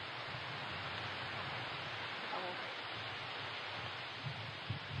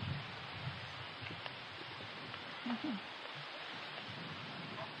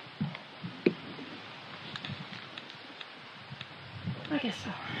 I guess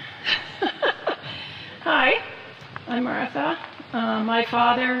so. Hi, I'm Martha. My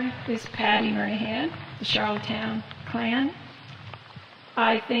father is Paddy Murnaghan, the Charlottetown clan.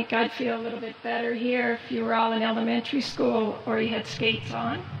 I think I'd feel a little bit better here if you were all in elementary school or you had skates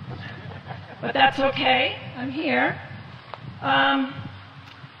on. But that's okay, I'm here. I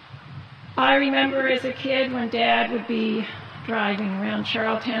remember as a kid when Dad would be driving around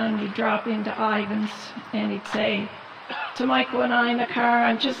Charlottetown, he'd drop into Ivan's and he'd say to Michael and I in the car,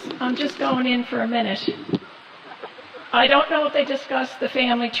 I'm just going in for a minute. I don't know if they discussed the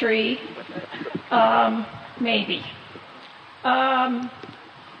family tree, maybe.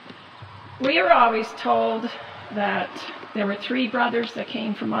 We were always told that there were 3 brothers that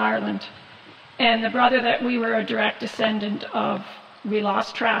came from Ireland, and the brother that we were a direct descendant of, we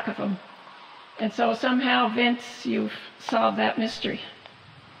lost track of him. And so somehow, Vince, you've solved that mystery.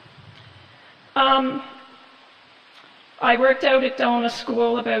 I worked out at Dona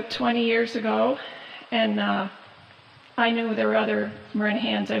School about 20 years ago, and I knew there were other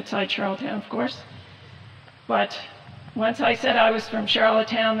Murnahans outside Charlottetown, of course. But once I said I was from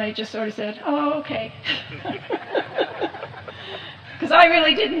Charlottetown, they just sort of said, oh, okay. Because I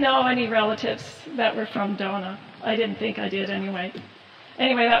really didn't know any relatives that were from Dona. I didn't think I did anyway.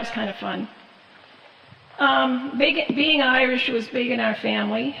 Anyway, that was kind of fun. Being Irish was big in our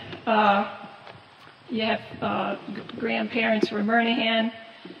family. You have grandparents were Murnaghan,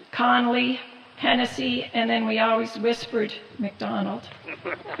 Connolly, Hennessy, and then we always whispered MacDonald,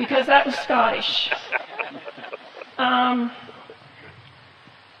 because that was Scottish.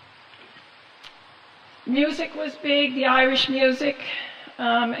 Music was big, the Irish music,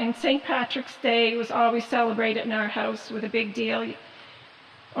 and St. Patrick's Day was always celebrated in our house with a big deal.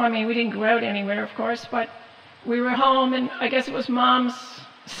 I mean, we didn't go out anywhere, of course, but we were home, and I guess it was Mom's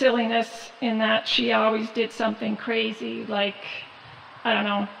silliness in that she always did something crazy, like, I don't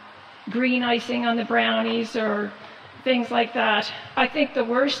know, green icing on the brownies or things like that. I think the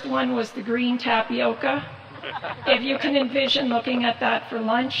worst one was the green tapioca. If you can envision looking at that for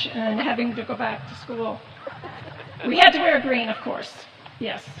lunch and having to go back to school. We had to wear green, of course,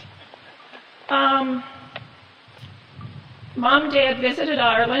 yes. Mom and Dad visited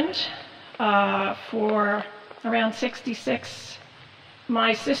Ireland for around '66.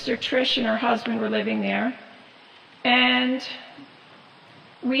 My sister Trish and her husband were living there. And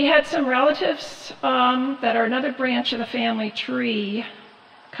we had some relatives that are another branch of the family tree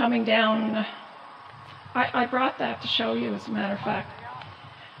coming down. I brought that to show you, as a matter of fact.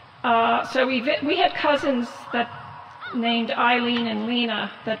 So we had cousins that named Eileen and Lena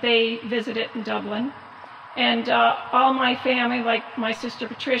that they visited in Dublin. And all my family, like my sister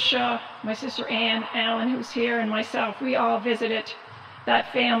Patricia, my sister Anne, Alan, who's here, and myself, we all visited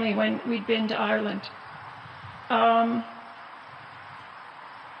that family when we'd been to Ireland.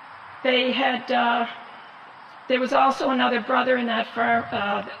 There was also another brother in that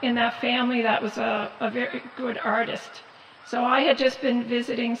family that was a very good artist. So I had just been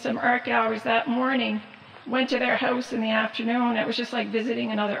visiting some art galleries that morning, went to their house in the afternoon. It was just like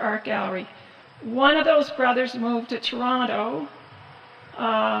visiting another art gallery. One of those brothers moved to Toronto,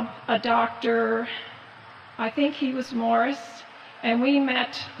 a doctor, I think he was Morris, and we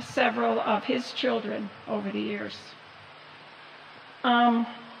met several of his children over the years.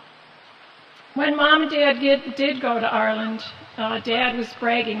 When Mom and Dad did go to Ireland, Dad was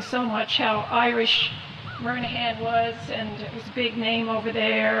bragging so much how Irish Murnaghan was, and it was a big name over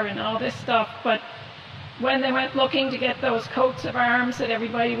there and all this stuff, but when they went looking to get those coats of arms that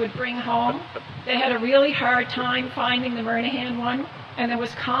everybody would bring home, they had a really hard time finding the Murnaghan one, and there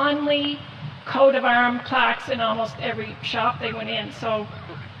was Conley coat of arm plaques in almost every shop they went in, so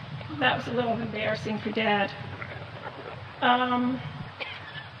that was a little embarrassing for Dad.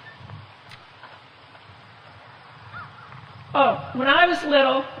 When I was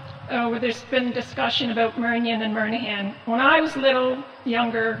little, there's been discussion about Murnaghan and Murnaghan. When I was little,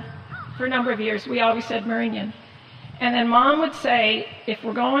 younger, for a number of years, we always said Murnaghan. And then Mom would say, if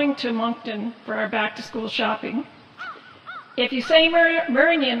we're going to Moncton for our back-to-school shopping, if you say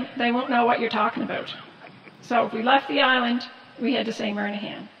Murnaghan, they won't know what you're talking about. So if we left the island, we had to say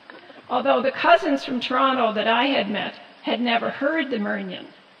Murnaghan. Although the cousins from Toronto that I had met had never heard the Murnaghan.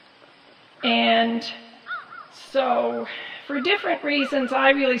 And so, for different reasons, I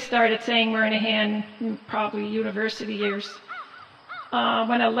really started saying Murnaghan in probably university years.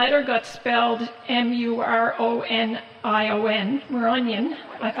 When a letter got spelled Muronion, Muronion,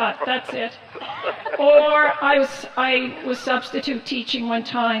 I thought, that's it. Or I was substitute teaching one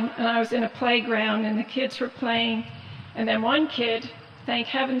time, and I was in a playground, and the kids were playing, and then one kid, thank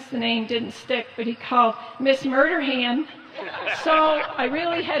heavens the name didn't stick, but he called Miss Murderhan. So I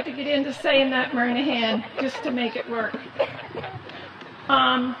really had to get into saying that Murnaghan just to make it work.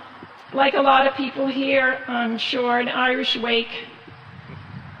 Like a lot of people here, I'm sure an Irish wake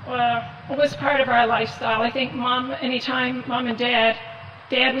was part of our lifestyle. I think anytime Mom and Dad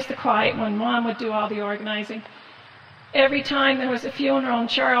was the quiet one, Mom would do all the organizing. every time there was a funeral in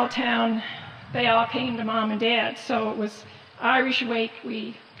Charlottetown, they all came to Mom and Dad. So it was Irish wake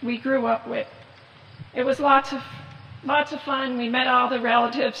we grew up with. It was lots of fun. We met all the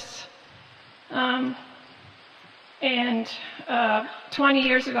relatives. And 20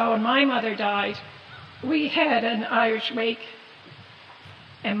 years ago, when my mother died, we had an Irish wake,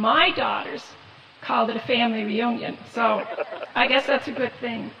 and my daughters called it a family reunion. So I guess that's a good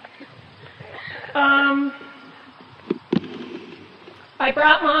thing. I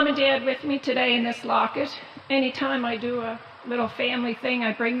brought Mom and Dad with me today in this locket. Anytime I do a little family thing,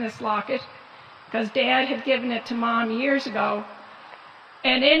 I bring this locket, because Dad had given it to Mom years ago.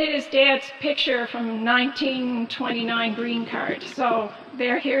 And in it is Dad's picture from 1929 green card. So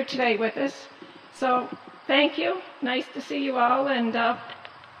they're here today with us. So thank you. Nice to see you all, and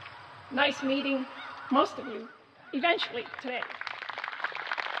nice meeting most of you eventually today.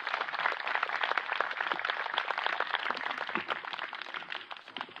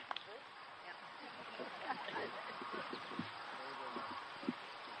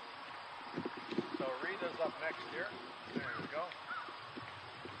 So Rita's up next here. There we go.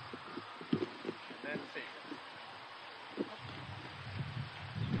 And then see.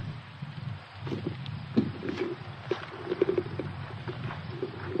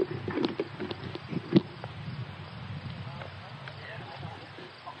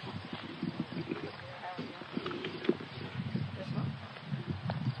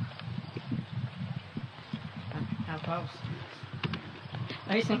 How close?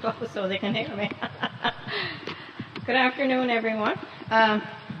 Nice and close so they can hear me. Good afternoon, everyone.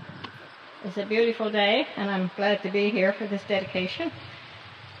 It's a beautiful day, and I'm glad to be here for this dedication.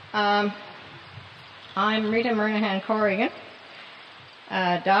 I'm Rita Murnaghan Corrigan,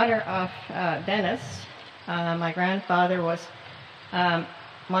 daughter of Dennis. My grandfather was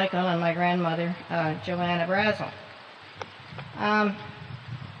Michael, and my grandmother, Joanna Brazel.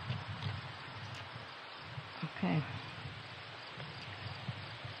 Okay.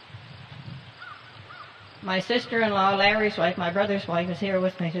 My sister-in-law, Larry's wife, my brother's wife, is here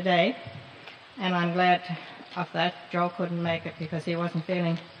with me today, and I'm glad of that. Joe couldn't make it because he wasn't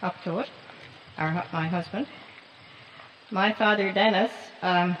feeling up to it, my husband. My father, Dennis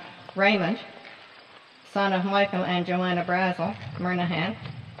Raymond, son of Michael and Joanna Brazel, Murnaghan,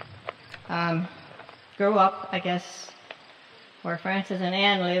 grew up, I guess, where Francis and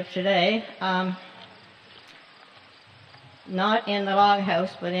Anne live today. Not in the log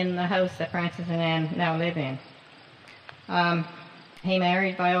house, but in the house that Francis and Anne now live in. He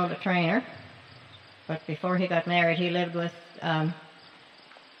married Viola Traynor, but before he got married, he lived with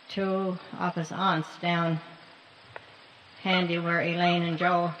two of his aunts down handy where Elaine and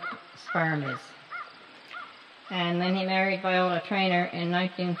Joe's farm is. And then he married Viola Traynor in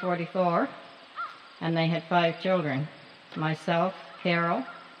 1944, and they had 5 children: myself, Carol,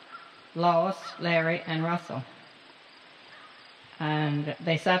 Lois, Larry, and Russell. And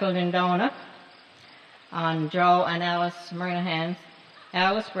they settled in Dona on Joe and Alice Brazel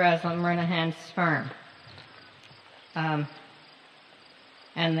Murnaghan's farm. And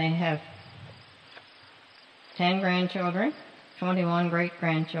they have 10 grandchildren, 21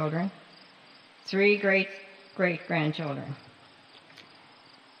 great-grandchildren, 3 great-great-grandchildren.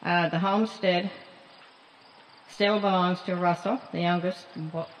 The homestead still belongs to Russell, the youngest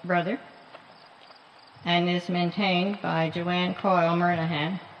brother, and is maintained by Joanne Coyle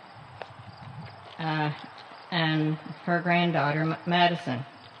Murnaghan and her granddaughter, Madison,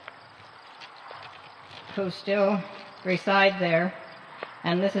 who still reside there,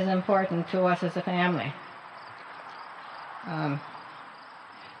 and this is important to us as a family.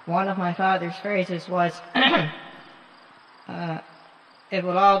 One of my father's phrases was, it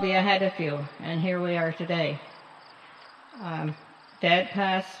will all be ahead of you, and here we are today. Dad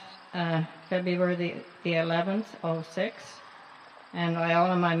passed February the 11th, 06, and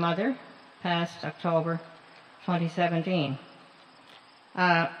Viola, my mother, passed October 2017.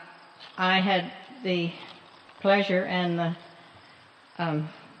 I had the pleasure and the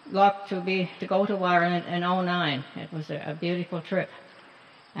luck to go to Ireland in 09. It was a beautiful trip,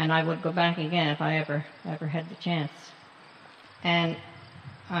 and I would go back again if I ever had the chance. And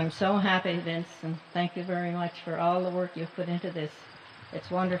I'm so happy, Vince, and thank you very much for all the work you've put into this.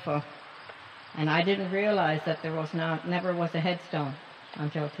 It's wonderful. And I didn't realize that there was never was a headstone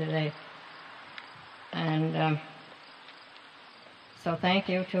until today. And so thank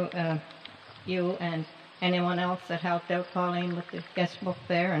you to you and anyone else that helped out Pauline with the guest book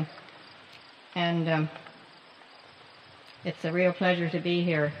there. And it's a real pleasure to be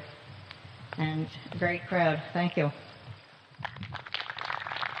here. And a great crowd. Thank you.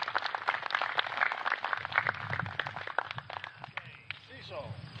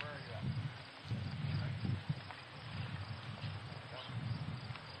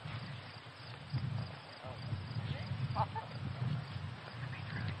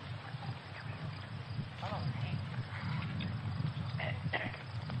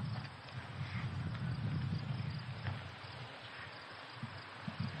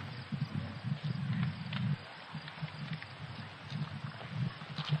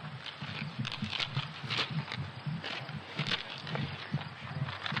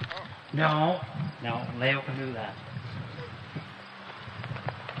 No, Leo can do that.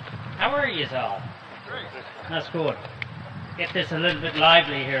 How are you all? Great. That's good. Get this a little bit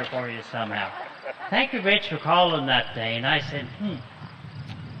lively here for you somehow. Thank you, Rich, for calling that day, and I said,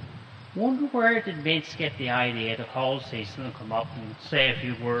 wonder where did Vince get the idea to call Cecil and come up and say a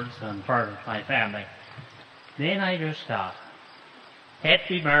few words on part of my family. Then I just thought, had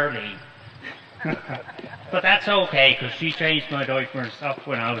to be Marlene. But that's okay, because she changed my diaper and stuff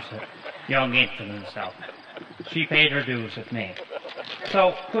when I was a young infant and stuff. She paid her dues with me.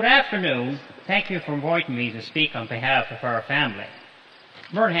 So, good afternoon. Thank you for inviting me to speak on behalf of our family.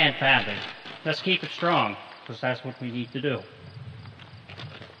 Murnaghan family, let's keep it strong, because that's what we need to do.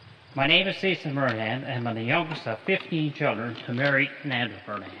 My name is Cecil Murnaghan, and I'm the youngest of 15 children to Mary and Andrew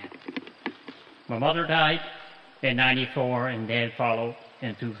Murnaghan. My mother died in '94, and Dad followed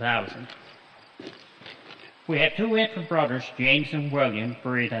in 2000. We had two infant brothers, James and William,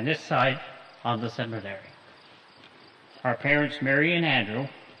 buried on this side on the cemetery. Our parents, Mary and Andrew,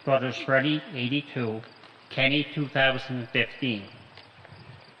 brothers Freddie, 82, Kenny, 2015,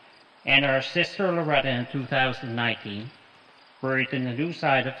 and our sister Loretta in 2019, buried in the new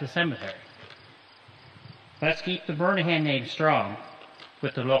side of the cemetery. Let's keep the Murnaghan name strong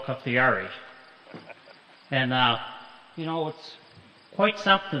with the look of the Irish. And, you know, it's quite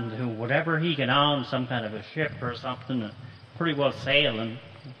something to whatever he get on, some kind of a ship or something, and pretty well sailing,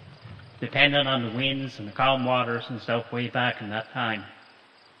 depending on the winds and the calm waters and stuff way back in that time.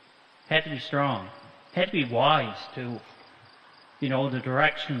 Had to be strong. Had to be wise, too. You know, the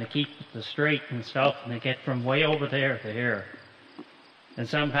direction to keep the straight and stuff, and to get from way over there to here. And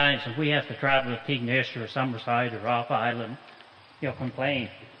sometimes if we have to travel to Tignish or Summerside or off Island, you'll complain,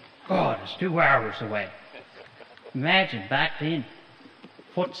 God, it's 2 hours away. Imagine back then,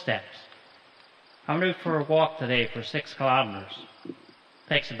 footsteps. I'm out for a walk today for 6 kilometers.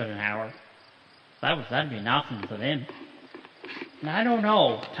 Takes about an hour. That'd be nothing for them. And I don't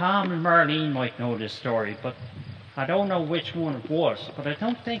know, Tom and Marlene might know this story, but I don't know which one it was, but I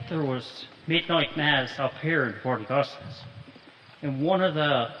don't think there was midnight mass up here in Fort Augustus. And one of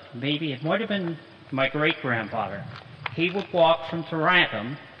the, maybe it might have been my great-grandfather, he would walk from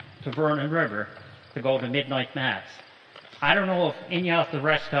Tarantum to Vernon River to go to midnight mass. I don't know if any of the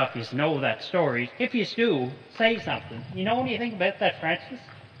rest of you know that story. If you do, say something. You know anything about that, Francis?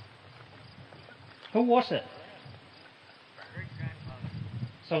 Who was it?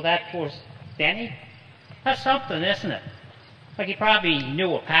 So that was Denny? That's something, isn't it? Like he probably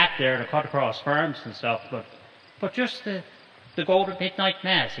knew a path there to cut across farms and stuff, but just to go to midnight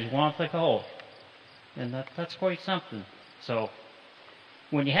mass, he wanted to go. And that's quite something. So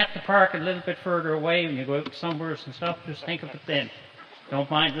when you have to park a little bit further away, when you go out somewhere and stuff, just think of it then. Don't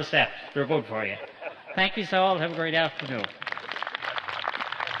mind the steps. They're good for you. Thank you all. Have a great afternoon.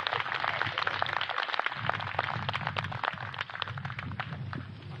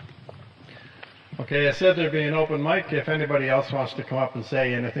 Okay, I said there'd be an open mic. If anybody else wants to come up and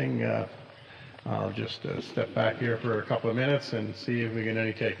say anything, I'll just step back here for a couple of minutes and see if we get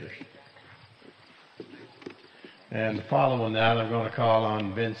any takers. And following that, I'm going to call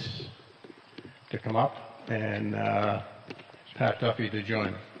on Vince to come up and Pat Duffy to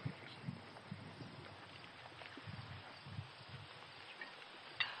join.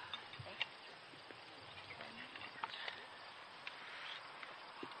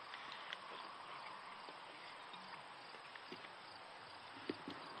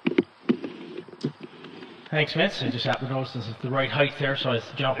 Thanks, Vince. I just happened to notice this is the right height there, so I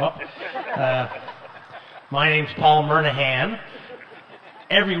just jump up. My name's Paul Murnaghan.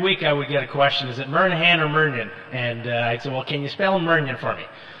 Every week I would get a question, is it Murnaghan or Murnaghan? And I'd say, well, can you spell Murnaghan for me?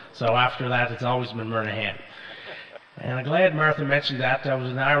 So after that, it's always been Murnaghan. And I'm glad Martha mentioned that. I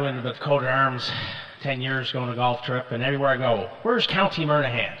was in Ireland about the coat of arms 10 years going on a golf trip, and everywhere I go, where's County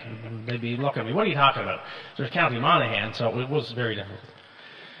Monaghan? And they'd be looking at me, what are you talking about? There's County Monaghan, so it was very difficult.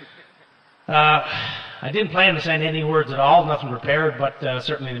 I didn't plan to send any words at all, nothing prepared, but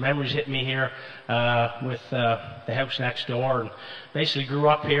certainly the memories hit me here with the house next door. And basically grew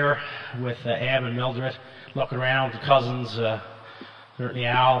up here with Ab and Mildred, looking around, the cousins, certainly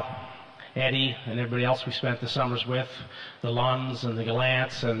Al, Eddie and everybody else we spent the summers with, the Lunds and the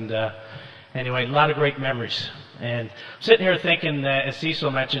Gallants, and anyway, a lot of great memories. And sitting here thinking, as Cecil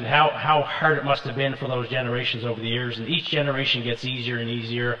mentioned, how hard it must have been for those generations over the years, and each generation gets easier and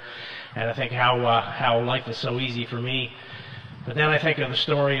easier, and I think how life is so easy for me. But then I think of the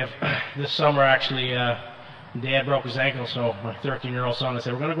story of this summer, actually, Dad broke his ankle, so my 13-year-old son, I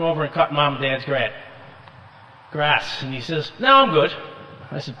said, we're going to go over and cut Mom and Dad's grass. And he says, no, I'm good.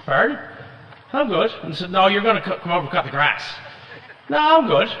 I said, pardon? I'm good. And he said, no, you're going to come over and cut the grass. No, I'm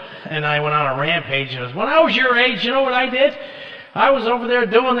good. And I went on a rampage. When I was your age, you know what I did? I was over there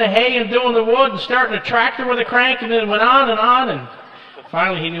doing the hay and doing the wood and starting a tractor with a crank, and then it went on, and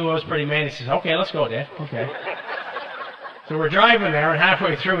finally he knew I was pretty man. He says, okay, let's go, Dad. Okay. So we're driving there, and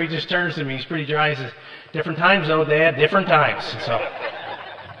halfway through he just turns to me. He's pretty dry. He says, different times, though, Dad, different times. So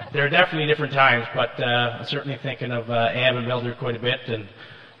there are definitely different times, but I'm certainly thinking of Ab and Mildred quite a bit,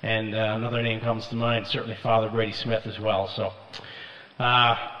 and another name comes to mind, certainly Father Brady Smith as well. So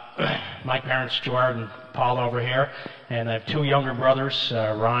my parents, Gerard and Paul, over here, and I have two younger brothers,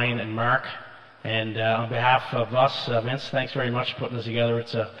 Ryan and Mark. And on behalf of us, Vince, thanks very much for putting this together.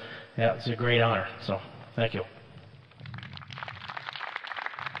 It's a great honor. So thank you.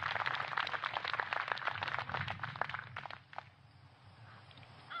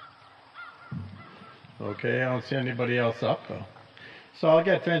 Okay, I don't see anybody else up. So I'll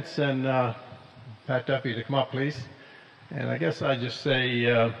get Vince and Pat Duffy to come up, please. And I guess I just say,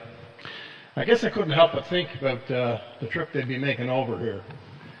 I guess I couldn't help but think about the trip they'd be making over here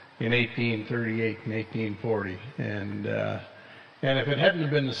in 1838 and 1840. And if it hadn't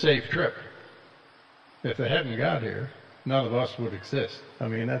been a safe trip, if they hadn't got here, none of us would exist. I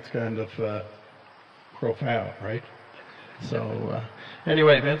mean, that's kind of profound, right? So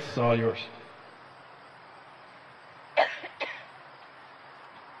anyway, Vince, it's all yours.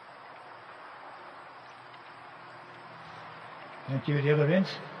 Thank you, the other Vince.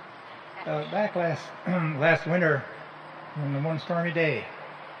 Back last winter, on one stormy day,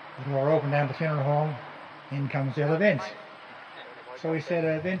 the door opened down the funeral home, in comes the other Vince. So he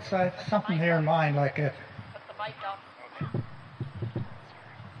said, Vince, I have something here in mind, like a...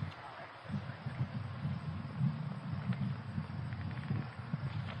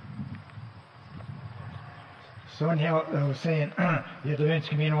 So anyhow, I was saying, the other Vince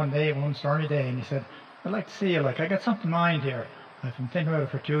came in one day, one stormy day, and he said, I'd like to see you, like, I got something in mind here. I've been thinking about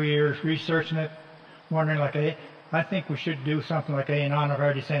it for 2 years, researching it, wondering, like, I think we should do something like in honor of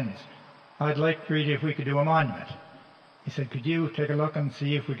our descendants. I'd like really if we could do a monument. He said, could you take a look and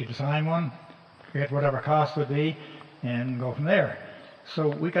see if we could design one, get whatever cost would be, and go from there. So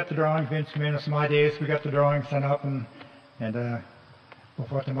we got the drawings, Vince came in with some ideas, we got the drawings sent up and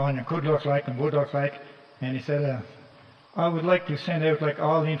of what the monument could look like and would look like, and he said, I would like to send out like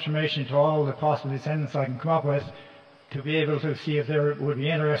all the information to all the possible descendants I can come up with to be able to see if they would be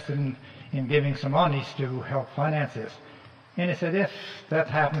interested in giving some monies to help finance this. And he said, if that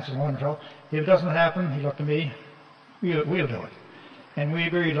happens, it's wonderful. If it doesn't happen, he looked at me, we'll do it. And we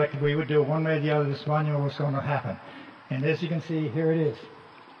agreed like we would do it one way or the other, this monument was going to happen. And as you can see, here it is.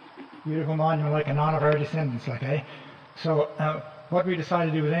 Beautiful monument like in honor of our descendants, like, So what we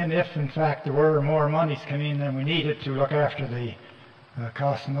decided to do then, if in fact there were more monies coming in than we needed to look after the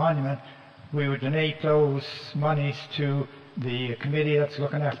cost of the monument, we would donate those monies to the committee that's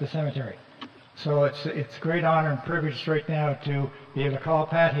looking after the cemetery. So it's a great honor and privilege right now to be able to call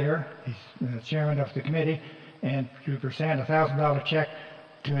Pat here, he's the chairman of the committee, and to present a $1,000 check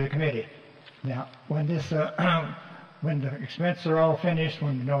to the committee. Now, when this, when the expenses are all finished,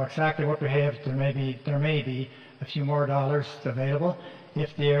 when we know exactly what we have, there may be a few more dollars available.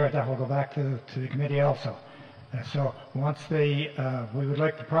 If they are, that will go back to the committee also. So once we would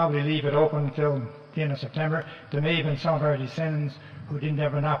like to probably leave it open until the end of September. There may have been some of our descendants who didn't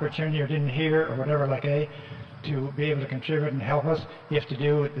have an opportunity or didn't hear or whatever, like to be able to contribute and help us. If to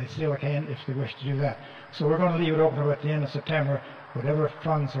do it, they still can if they wish to do that. So we're going to leave it open at the end of September. Whatever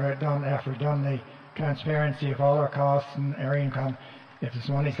funds are done after we've done the transparency of all our costs and our income, if there's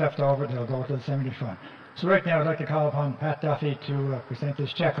money's left over, they'll go to the cemetery fund. So right now I'd like to call upon Pat Duffy to present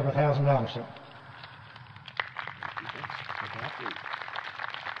this check of $1,000. So.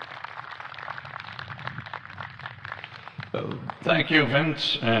 Thank you,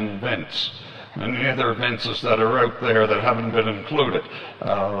 Vince and Vince. and the other events that are out there that haven't been included.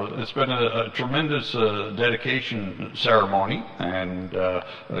 It's been a tremendous dedication ceremony, and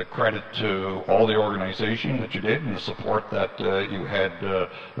credit to all the organization that you did and the support that you had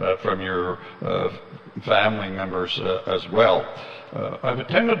from your family members as well. I've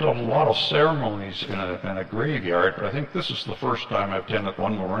attended a lot of ceremonies in a graveyard, but I think this is the first time I've attended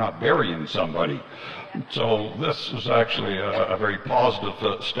one where we're not burying somebody. So this is actually a very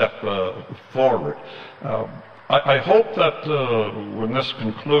positive step forward. I hope that when this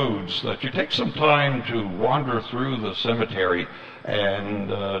concludes, that you take some time to wander through the cemetery and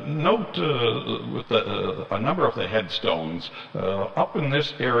note with a number of the headstones up in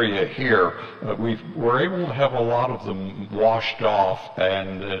this area here. We're able to have a lot of them washed off,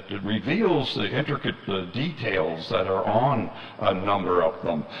 and it reveals the intricate details that are on a number of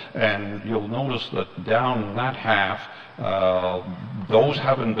them. And you'll notice that down that half, those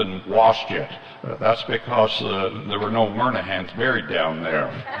haven't been washed yet. That's because there were no Murnaghans buried down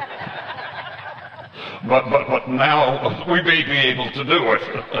there. But now we may be able to do it.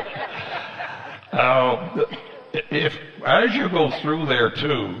 As you go through there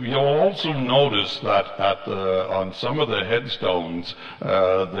too, you'll also notice that on some of the headstones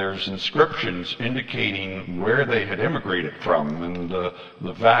there's inscriptions indicating where they had immigrated from, and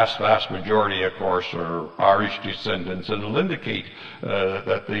the vast majority, of course, are Irish descendants, and it'll indicate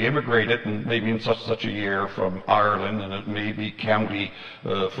that they immigrated, and maybe in such a year, from Ireland, and it may be County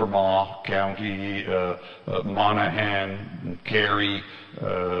Fermanagh, County Monaghan, Kerry,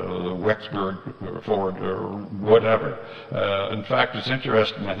 Wexford, Ford, or whatever. In fact, it's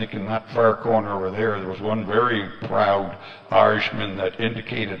interesting, I think in that far corner over there was one very proud Irishman that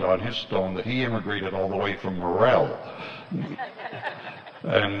indicated on his stone that he immigrated all the way from Morel.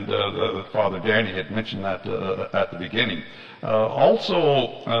 And Father Danny had mentioned that at the beginning.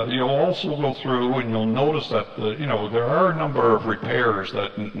 You'll also go through and you'll notice that there are a number of repairs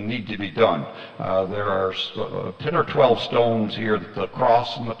that need to be done. There are 10 or 12 stones here that the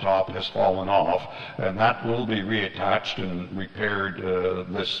cross on the top has fallen off, and that will be reattached and repaired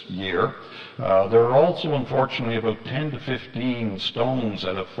this year. There are also, unfortunately, about 10 to 15 stones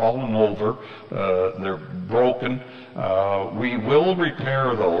that have fallen over. They're broken. We will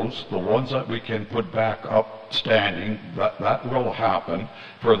repair those, the ones that we can put back up standing. That will happen.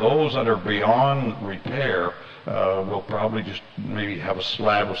 For those that are beyond repair, we'll probably just maybe have a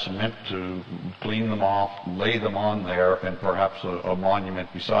slab of cement to clean them off, lay them on there, and perhaps a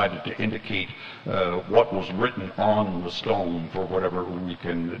monument beside it to indicate what was written on the stone for whatever we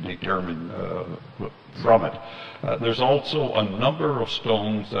can determine from it. There's also a number of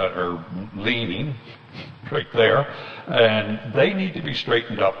stones that are leaning right there, and they need to be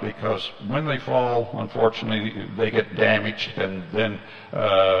straightened up, because when they fall, unfortunately, they get damaged, and then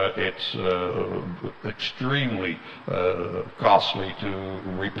it's extremely costly to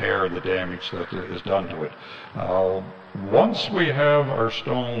repair the damage that is done to it. Once we have our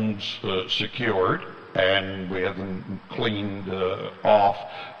stones secured and we have them cleaned off,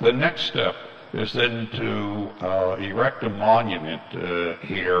 the next step is then to erect a monument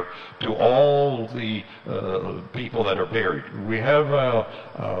here to all the people that are buried. We have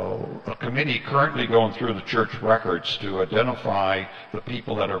a committee currently going through the church records to identify the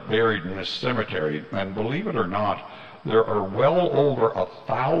people that are buried in this cemetery, and believe it or not, there are well over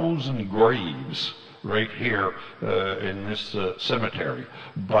 1,000 graves right here in this cemetery,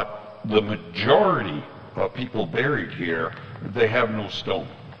 but the majority of people buried here, they have no stone.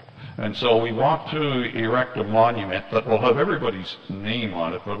 And so we want to erect a monument that will have everybody's name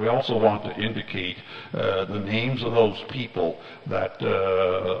on it, but we also want to indicate the names of those people that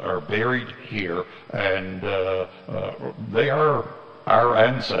are buried here, and they are our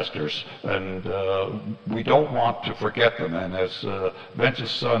ancestors, and we don't want to forget them. And as Vince's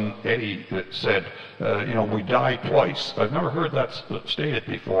son Eddie said, we die twice. I've never heard that stated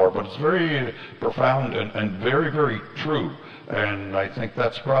before, but it's very profound and very, very true. And I think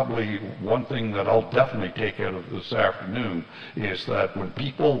that's probably one thing that I'll definitely take out of this afternoon, is that when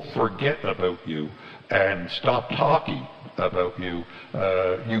people forget about you and stop talking about you,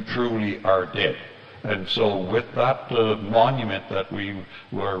 you truly are dead. And so with that monument that we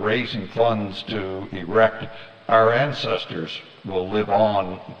were raising funds to erect, our ancestors will live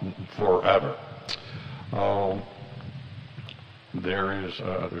on forever. There's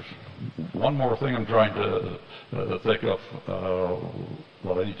one more thing I'm trying to think of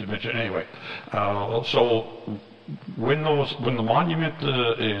what I need to mention anyway. So when the monument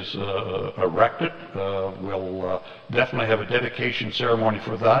is erected, we'll definitely have a dedication ceremony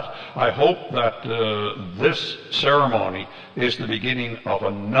for that. I hope that this ceremony is the beginning of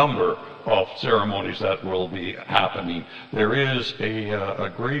a number of ceremonies that will be happening. There is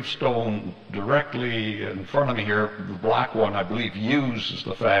a gravestone directly in front of me here, the black one, I believe Hughes is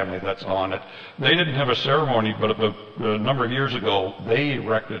the family that's on it. They didn't have a ceremony, but about a number of years ago, they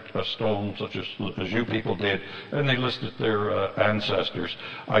erected a stone such as you people did, and they listed their ancestors.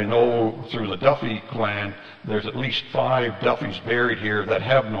 I know through the Duffy clan, there's at least 5 Duffys buried here that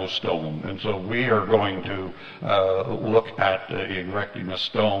have no stone, and so we are going to look at erecting a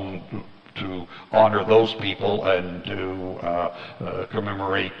stone to honor those people and to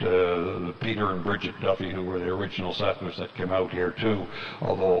commemorate Peter and Bridget Duffy, who were the original settlers that came out here too.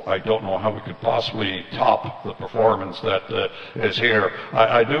 Although I don't know how we could possibly top the performance that is here.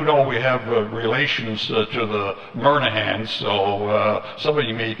 I do know we have relations to the Murnaghan, so some of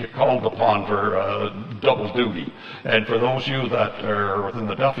you may get called upon for double duty. And for those of you that are within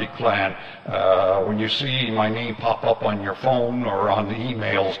the Duffy clan, when you see my name pop up on your phone or on the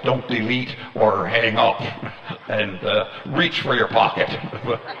emails, don't delete or hang up and reach for your pocket.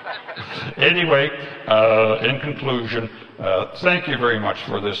 Anyway, in conclusion, thank you very much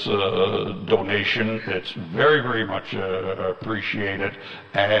for this donation. It's very, very much appreciated.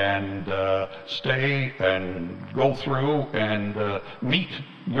 And stay and go through and meet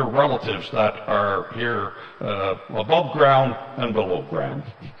your relatives that are here above ground and below ground.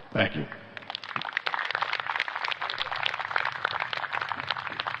 Thank you.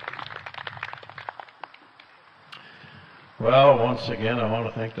 Well, once again, I want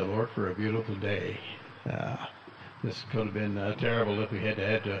to thank the Lord for a beautiful day. This could have been terrible if we had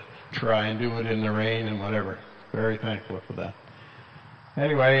to try and do it in the rain and whatever. Very thankful for that.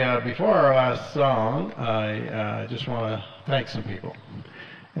 Anyway, before our last song, I just want to thank some people.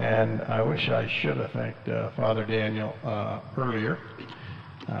 And I wish I should have thanked Father Daniel earlier,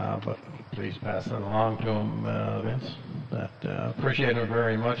 but please pass that along to him, Vince. Appreciate him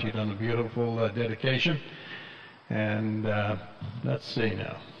very much. He's done a beautiful dedication. And let's see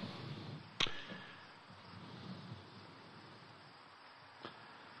now.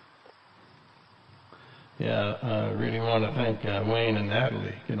 Yeah, I really want to thank Wayne and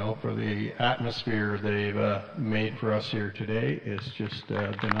Natalie, for the atmosphere they've made for us here today. It's just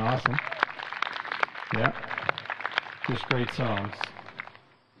been awesome. Yeah, just great songs.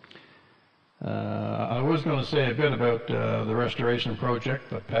 I was going to say a bit about the restoration project,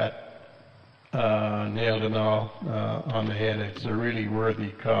 but Pat nailed it all on the head. It's a really worthy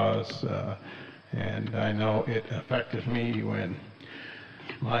cause, and I know it affected me when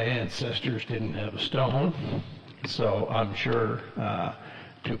my ancestors didn't have a stone, so I'm sure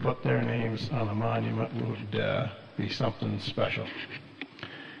to put their names on a monument would be something special.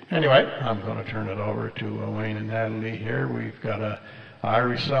 Anyway, I'm going to turn it over to Wayne and Natalie here. We've got an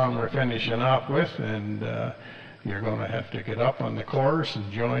Irish song we're finishing off with, and you're going to have to get up on the chorus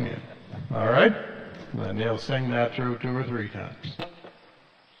and join in. All right? And they'll sing that through 2 or 3 times.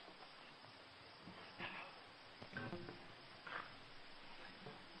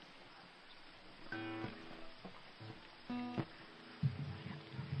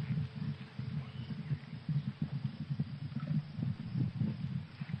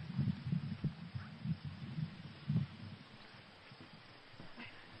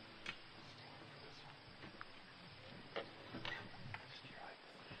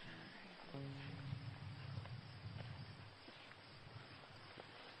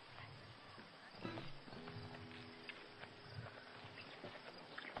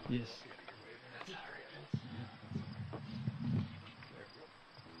 Yes.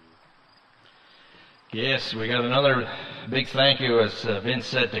 Yes, we got another big thank you, as Vince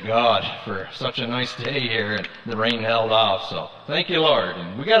said, to God for such a nice day here, and the rain held off, so thank you, Lord.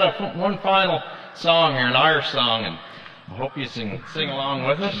 And we got one final song here, an Irish song, and I hope you sing along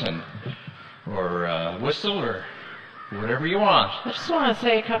with us, or whistle, or whatever you want. I just want to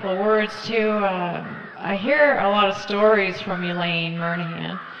say a couple of words, too. I hear a lot of stories from Elaine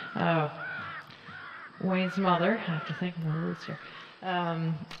Murnaghan, Wayne's mother. I have to think of my words here.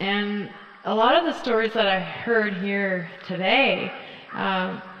 And a lot of the stories that I heard here today,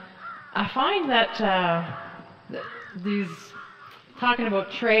 I find that these talking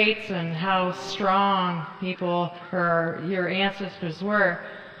about traits and how strong people or your ancestors were,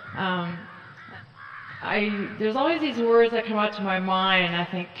 there's always these words that come out to my mind, and I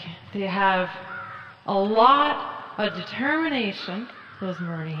think they have a lot of determination, those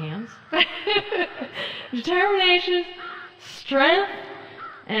Murnaghans. Determination, strength,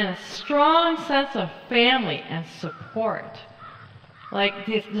 and a strong sense of family and support. Like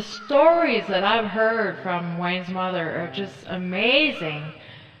the stories that I've heard from Wayne's mother are just amazing.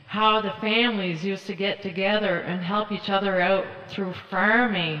 How the families used to get together and help each other out through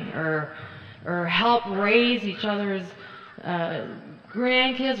farming, or help raise each other's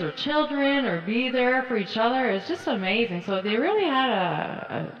grandkids or children, or be there for each other. It's just amazing. So they really had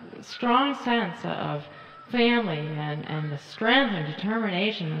a strong sense of family and the strength and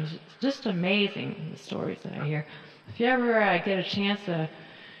determination. It's just amazing, the stories that I hear. If you ever get a chance to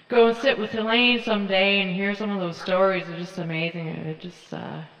go and sit with Elaine someday and hear some of those stories, they're just amazing.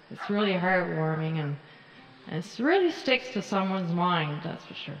 It's really heartwarming, and it really sticks to someone's mind, that's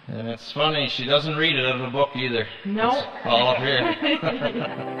for sure. And it's funny, she doesn't read it out of a book either. No. It's all up here.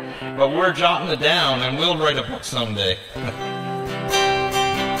 But we're jotting it down, and we'll write a book someday.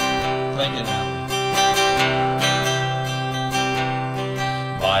 Thank you now.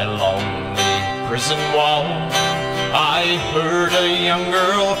 By lonely prison wall, I heard a young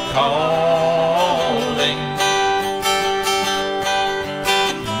girl calling.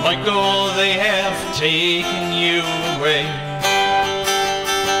 Michael, they have taken you away,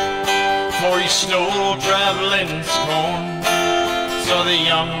 for you stole traveling's corn, so the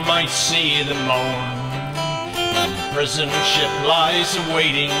young might see the morn. And the prison ship lies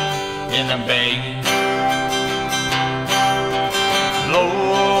awaiting in a bay. Low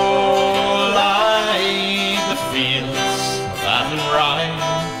lie the fields of Athenry,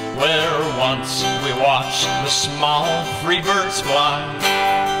 where once we watched the small free birds fly.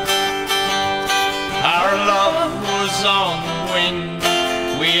 Our love was on the wing,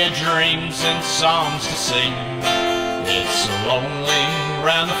 we had dreams and songs to sing. It's so lonely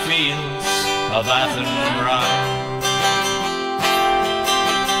round the fields of Athenry.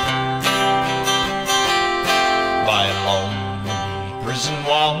 By a lonely prison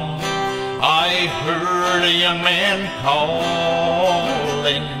wall, I heard a young man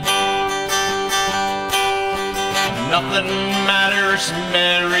calling. Nothing matters,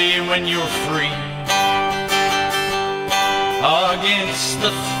 Mary, when you're free. Against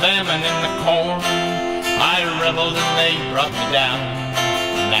the famine and the corn, I rebelled and they brought me down.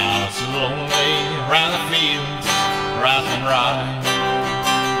 Now it's lonely round the fields of Athenry.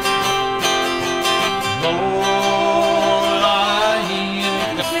 Low lie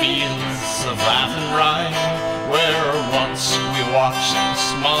the fields of Athenry, where once we watched the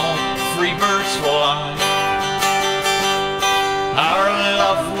small free birds fly. Our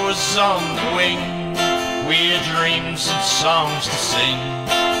love was on the wing, we had dreams and songs to sing.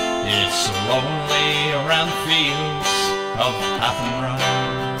 It's so lonely around the fields of Athenry.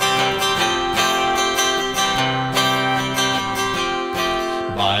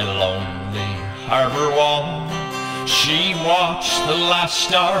 By lonely harbor wall, she watched the last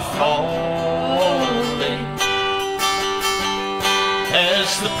star falling, as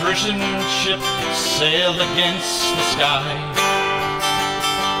the prison ship sailed against the sky.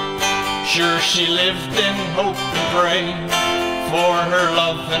 Sure, she lived in hope and pray for her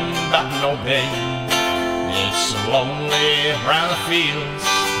love and back no pay. It's so lonely round the fields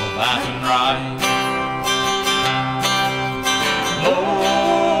of Athenry. Low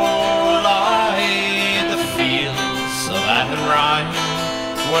lie the fields of Athenry,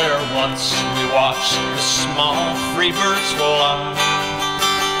 where once we watched the small free birds fly.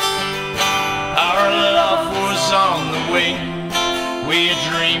 Our love was on the wing, we had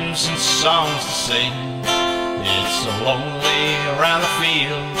dreams and songs to sing. It's so lonely around the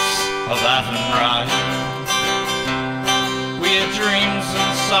fields of Athenry. We had dreams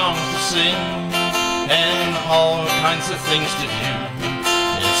and songs to sing, and all kinds of things to do.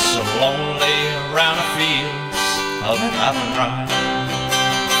 It's so lonely around the fields of Athenry.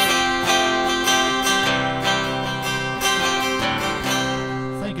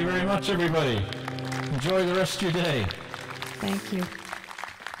 Thank you very much, everybody. Enjoy the rest of your day. Thank you.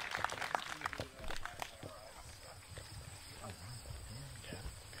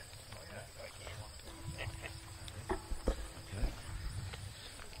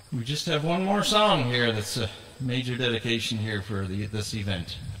 We just have one more song here that's a major dedication here for this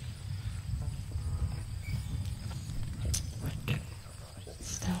event.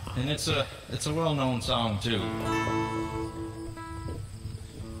 And it's a well-known song too.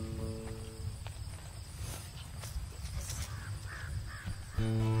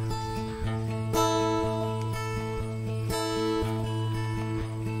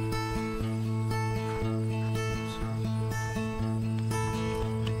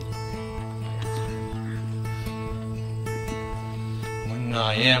 When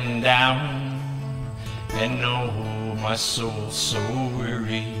I am down and my soul so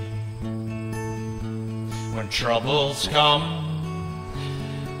weary. When troubles come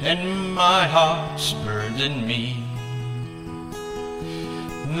and my heart's burdened me,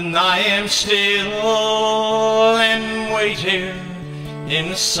 then I am still and wait here in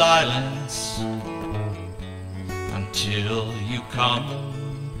the silence until you come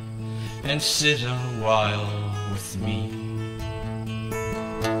and sit a while with me.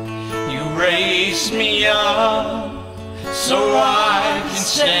 You raise me up so I can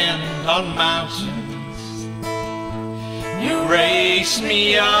stand on mountains. You raise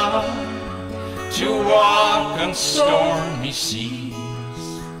me up to walk on stormy seas.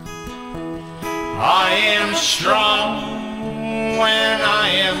 I am strong when I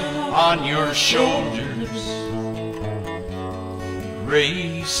am on your shoulders. You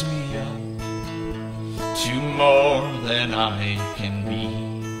raise me up to more than I can be.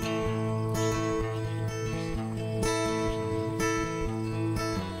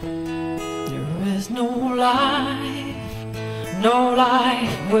 There is no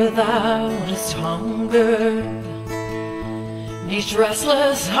life without its hunger. Each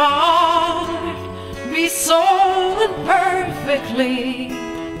restless heart beats so imperfectly.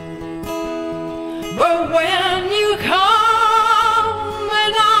 But when you come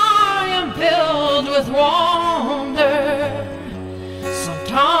and I am filled with wonder,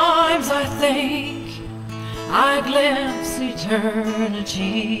 sometimes I think I glimpse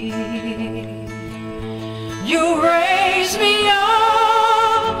eternity. You raise me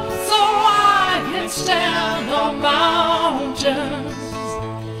up so I can stand on mountains.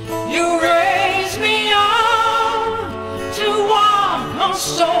 You raise me up to walk on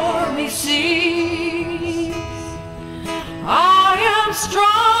stormy seas. I am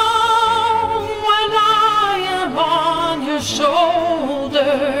strong when I am on your shoulders.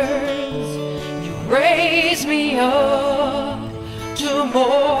 You raise me up to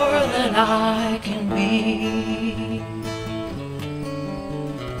more than I can be.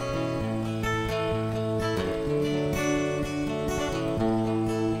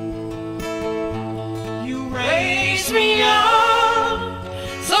 You raise me up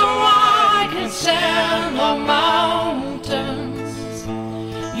so I can stand on mountains.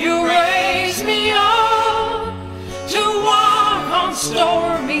 You raise me up to walk on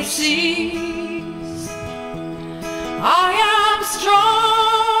stormy seas. I am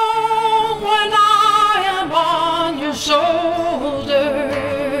strong when I am on your shoulders.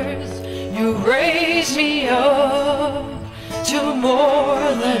 You raise me up to more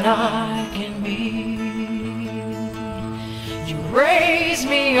than I can be. You raise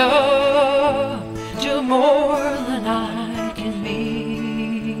me up to more than I can be.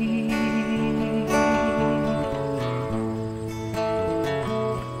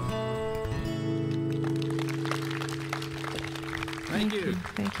 Thank you.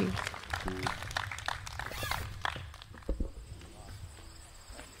 Thank you.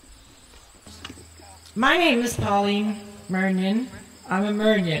 My name is Pauline Murnaghan. I'm a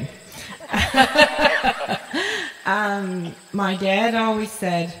Murnaghan. My dad always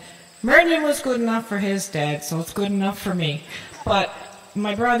said Murnaghan was good enough for his dad, so it's good enough for me. But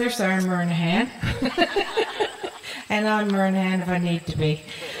my brothers are Murnaghan, and I'm Murnaghan if I need to be.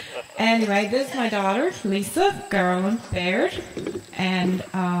 Anyway, this is my daughter, Lisa Garland Baird, and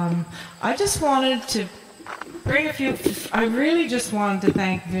I just wanted to bring a few. I really just wanted to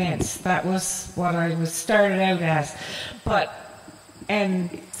thank Vince. That was what I was started out as.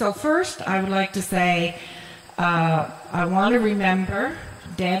 So first, I would like to say I want to remember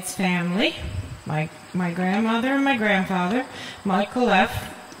Dad's family, my grandmother and my grandfather, Michael F.,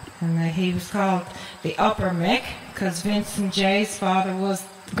 and he was called the Upper Mick because Vince and Jay's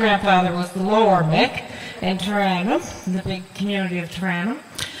grandfather was the Lower Mick in Tarantum, in the big community of Tarantum,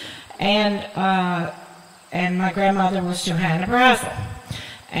 and my grandmother was Johanna Brazel,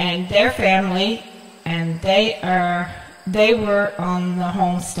 and their family, and they were on the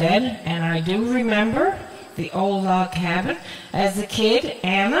homestead, and I do remember the old log cabin. As a kid,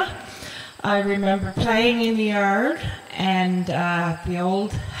 Anna, I remember playing in the yard, and the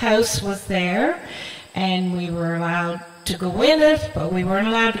old house was there, and we were allowed to go in it, but we weren't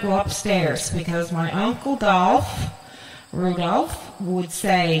allowed to go upstairs because my uncle Rudolph, would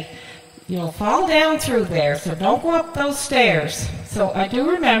say, you'll fall down through there, so don't go up those stairs. So I do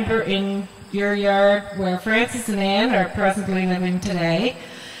remember in your yard where Francis and Ann are presently living today,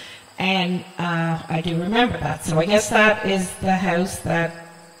 and I do remember that. So I guess that is the house that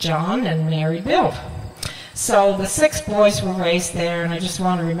John and Mary built. So the 6 boys were raised there, and I just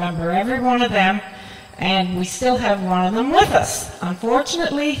want to remember every one of them, and we still have one of them with us.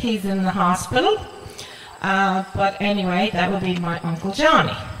 Unfortunately, he's in the hospital. But anyway, that would be my Uncle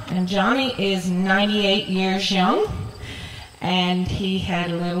Johnny. And Johnny is 98 years young, and he had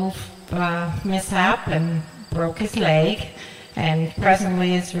a little mishap and broke his leg, and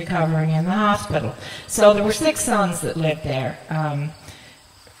presently is recovering in the hospital. So there were 6 sons that lived there.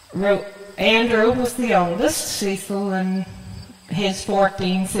 Andrew was the oldest, Cecil and his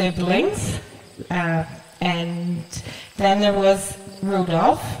 14 siblings, and then there was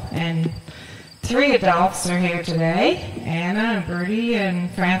Rudolph, and 3 adults are here today, Anna and Bertie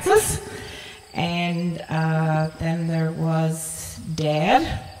and Francis, and then there was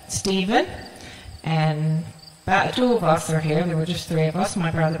Dad, Stephen, and 2 of us are here. There were just 3 of us,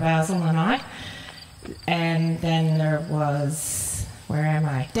 my brother Basil and I. And then there was, where am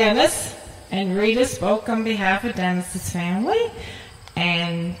I? Dennis and Rita spoke on behalf of Dennis's family.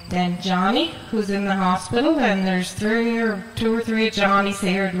 And then Johnny, who's in the hospital, and there's 2 or 3 of Johnny's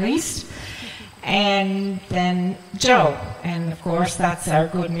here at least. And then Joe. And of course, that's our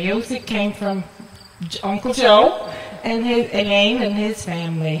good music came from Uncle Joe and Elaine and his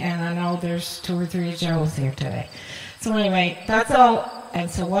family. And I know there's 2 or 3 of Joes here today. So anyway, that's all. And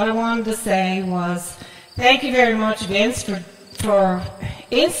so what I wanted to say was, thank you very much, Vince, for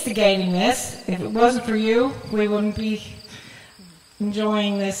instigating this. If it wasn't for you, we wouldn't be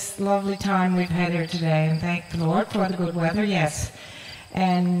enjoying this lovely time we've had here today. And thank the Lord for the good weather, yes.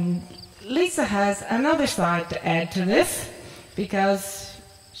 And Lisa has another side to add to this, because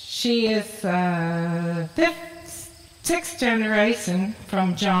she is 6th generation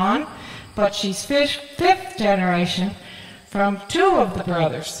from John, but she's 5th generation from 2 of the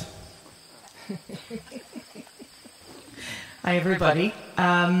brothers. Hi, everybody.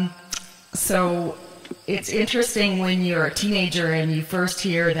 So it's interesting when you're a teenager and you first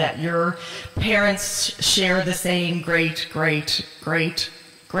hear that your parents share the same grandparents.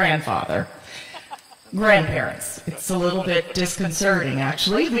 It's a little bit disconcerting,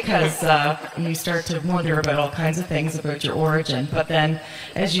 actually, because you start to wonder about all kinds of things about your origin. But then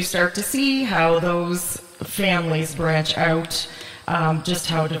as you start to see how those families branch out, just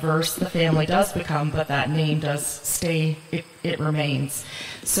how diverse the family does become, but that name does stay, it remains.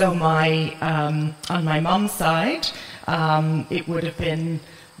 So on my mom's side, it would have been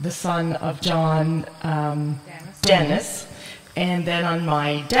the son of John, Dennis. And then on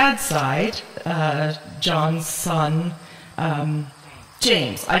my dad's side, John's son,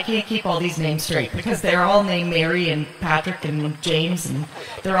 James. I can't keep all these names straight because they're all named Mary and Patrick and James, and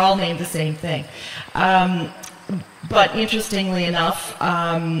they're all named the same thing. But interestingly enough,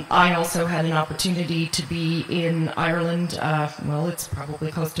 I also had an opportunity to be in Ireland, well, it's probably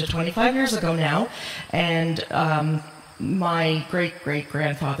close to 25 years ago now, and my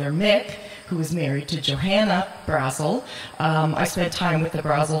great-great-grandfather Mick, who was married to Johanna Brazel, I spent time with the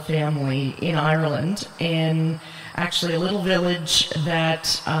Brazel family in Ireland, in actually a little village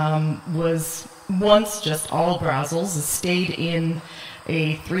that was once just all Brazels, stayed in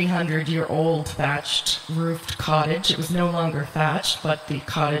a 300-year-old thatched roofed cottage. It was no longer thatched, but the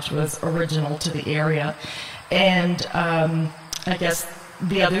cottage was original to the area. And I guess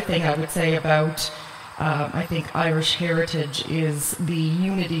the other thing I would say about I think Irish heritage is the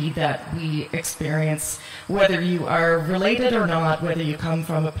unity that we experience, whether you are related or not, whether you come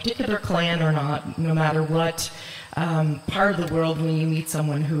from a particular clan or not, no matter what part of the world, when you meet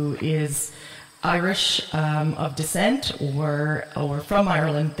someone who is Irish of descent or from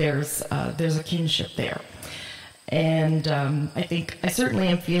Ireland, there's a kinship there. And I think I certainly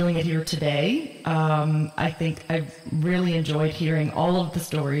am feeling it here today. I think I've really enjoyed hearing all of the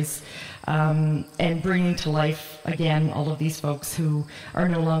stories and bringing to life again all of these folks who are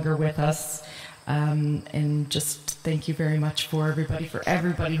no longer with us. And just thank you very much for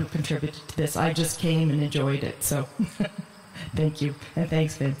everybody who contributed to this. I just came and enjoyed it, so thank you, and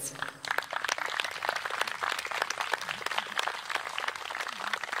thanks, Vince.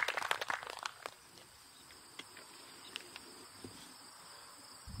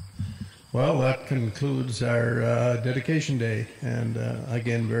 Well, that concludes our dedication day, and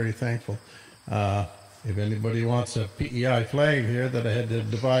again, very thankful. If anybody wants a P.E.I. flag here that I had to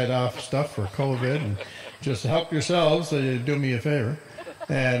divide off stuff for COVID, and just help yourselves, do me a favor.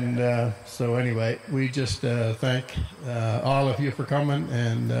 And so anyway, we just thank all of you for coming,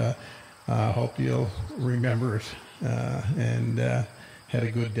 and hope you'll remember it and had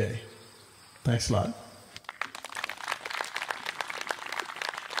a good day. Thanks a lot.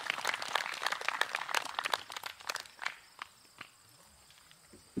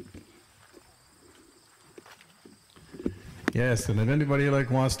 Yes, and if anybody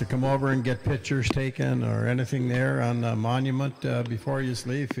wants to come over and get pictures taken or anything there on the monument before you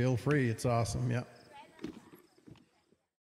leave, feel free. It's awesome. Yeah.